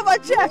 I want my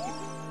check.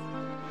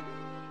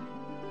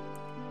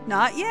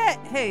 Not yet.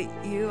 Hey,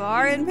 you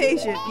are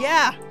impatient.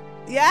 Yeah.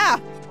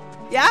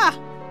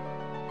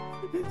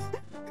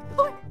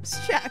 Claims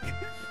check.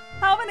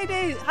 How many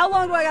days, how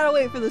long do I gotta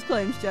wait for this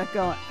claims check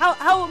going?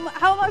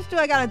 How much do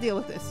I gotta deal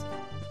with this?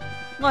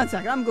 1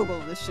 second, I'm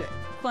Googling this shit.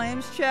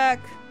 Claims check.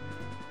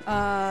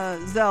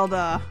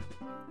 Zelda.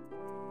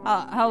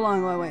 How long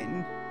am I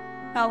waiting?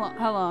 How long?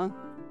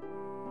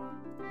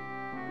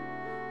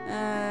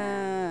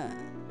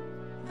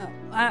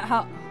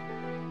 How?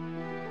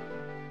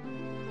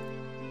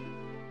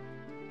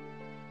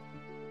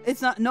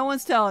 It's not, no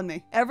one's telling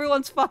me.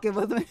 Everyone's fucking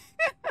with me.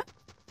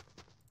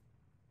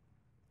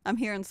 I'm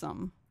hearing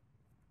something.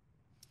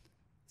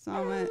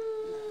 Oh,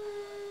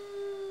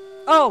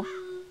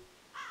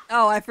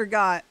 I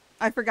forgot.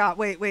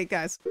 Wait,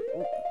 guys.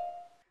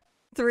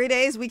 3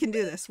 days, we can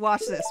do this.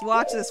 Watch this.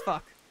 Watch this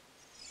fuck.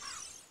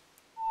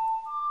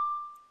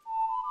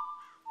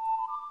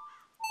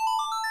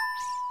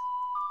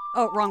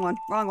 Oh, wrong one.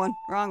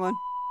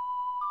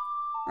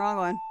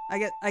 I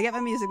get my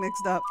music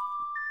mixed up.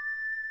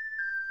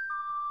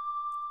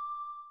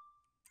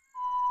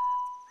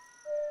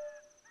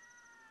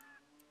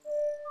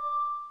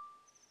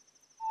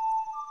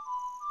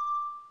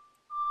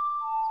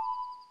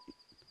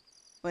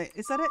 Wait,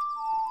 is that it?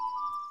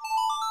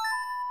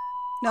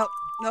 Nope,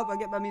 I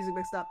get my music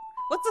mixed up.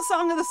 What's the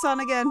Song of the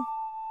Sun again?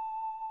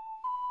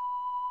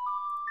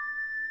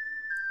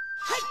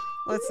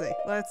 Let's see.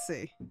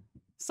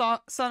 The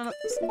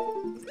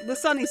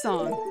sunny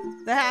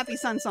song. The happy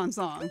sun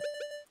song.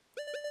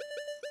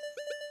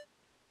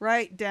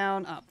 Right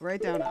down up.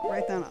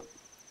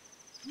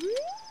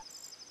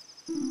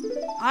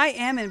 I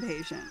am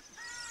impatient.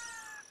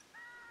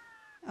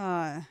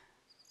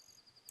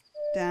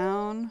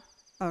 Down.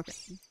 Okay.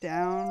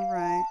 Down,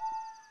 right.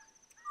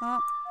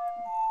 Up.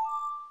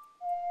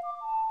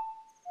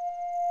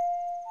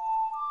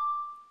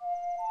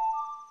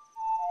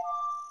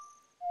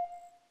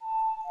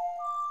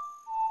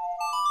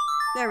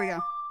 There we go.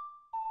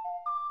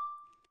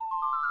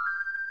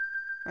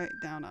 Right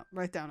down, up.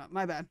 Right down, up.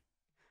 My bad.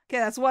 Okay,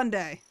 that's 1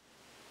 day.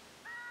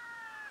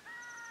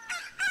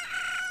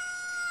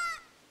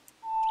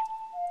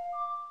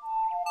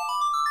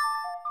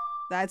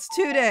 That's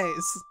 2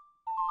 days.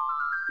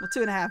 Well,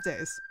 2.5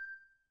 days.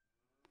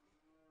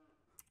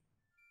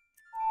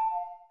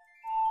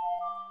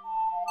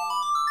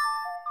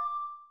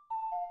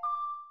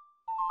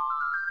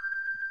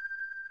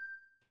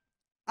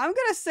 I'm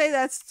gonna say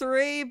that's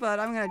 3, but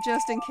I'm gonna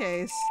just in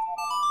case.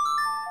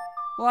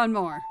 1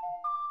 more.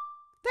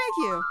 Thank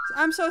you.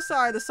 I'm so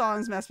sorry the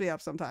songs mess me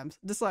up sometimes.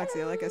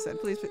 Dyslexia, like I said.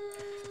 Please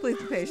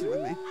be patient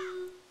with me.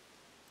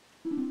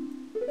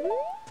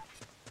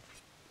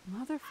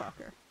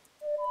 Motherfucker.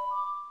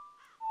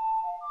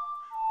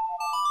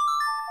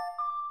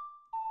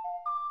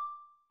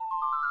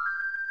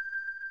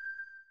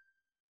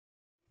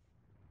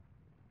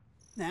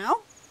 Now?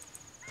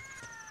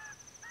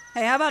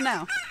 Hey, how about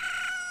now?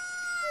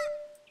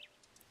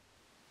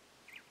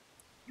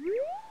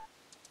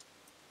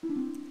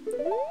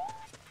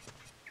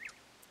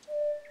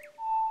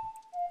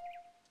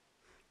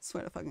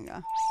 Swear to fucking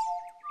God.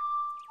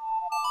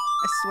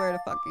 I swear to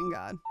fucking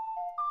God.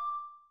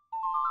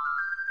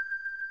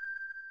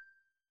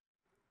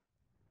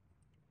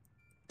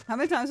 How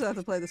many times do I have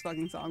to play this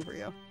fucking song for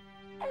you?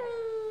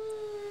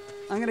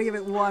 I'm gonna give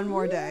it 1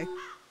 more day.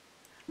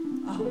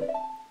 Oh.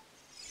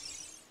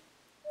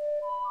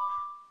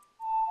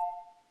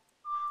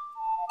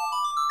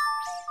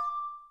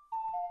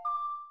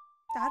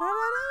 Da, da, da,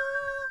 da.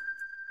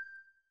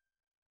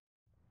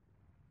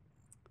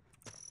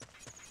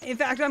 In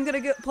fact, I'm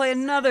gonna play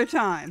another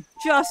time.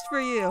 Just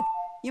for you.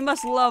 You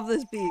must love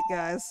this beat,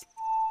 guys.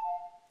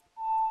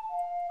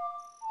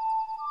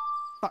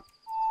 Fuck.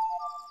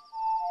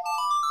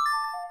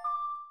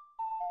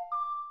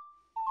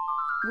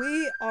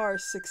 We are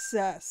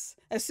success.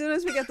 As soon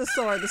as we get the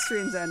sword, the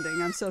stream's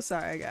ending. I'm so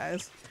sorry,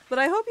 guys. But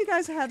I hope you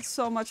guys had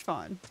so much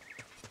fun.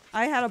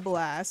 I had a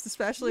blast,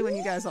 especially when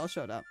you guys all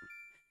showed up.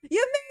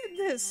 You made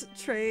this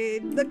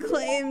trade, the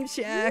claim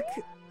check.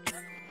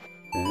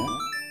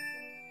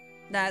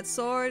 That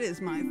sword is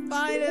my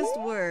finest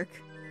work.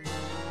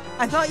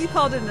 I thought you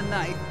called it a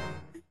knife.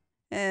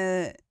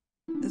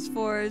 It's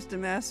forged a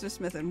master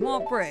smith and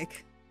won't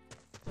break.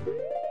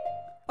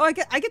 Oh, I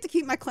get to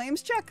keep my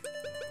claims check?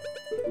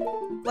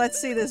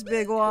 Let's see this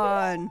big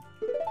one.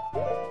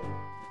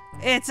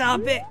 It's a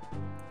big...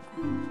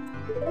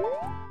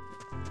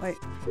 Wait,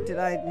 did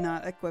I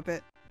not equip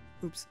it?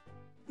 Oops.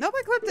 Nope,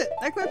 I equipped it.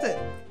 I equipped it.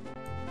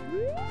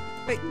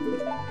 Wait.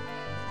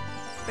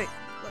 Wait,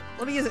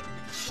 let me use it.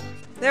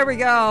 There we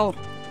go.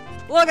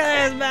 Look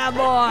at this bad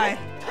boy.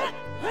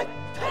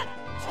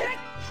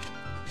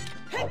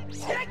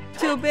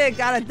 Too big,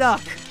 gotta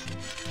duck.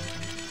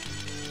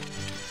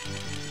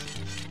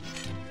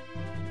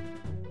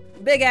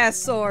 Big ass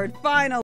sword, final.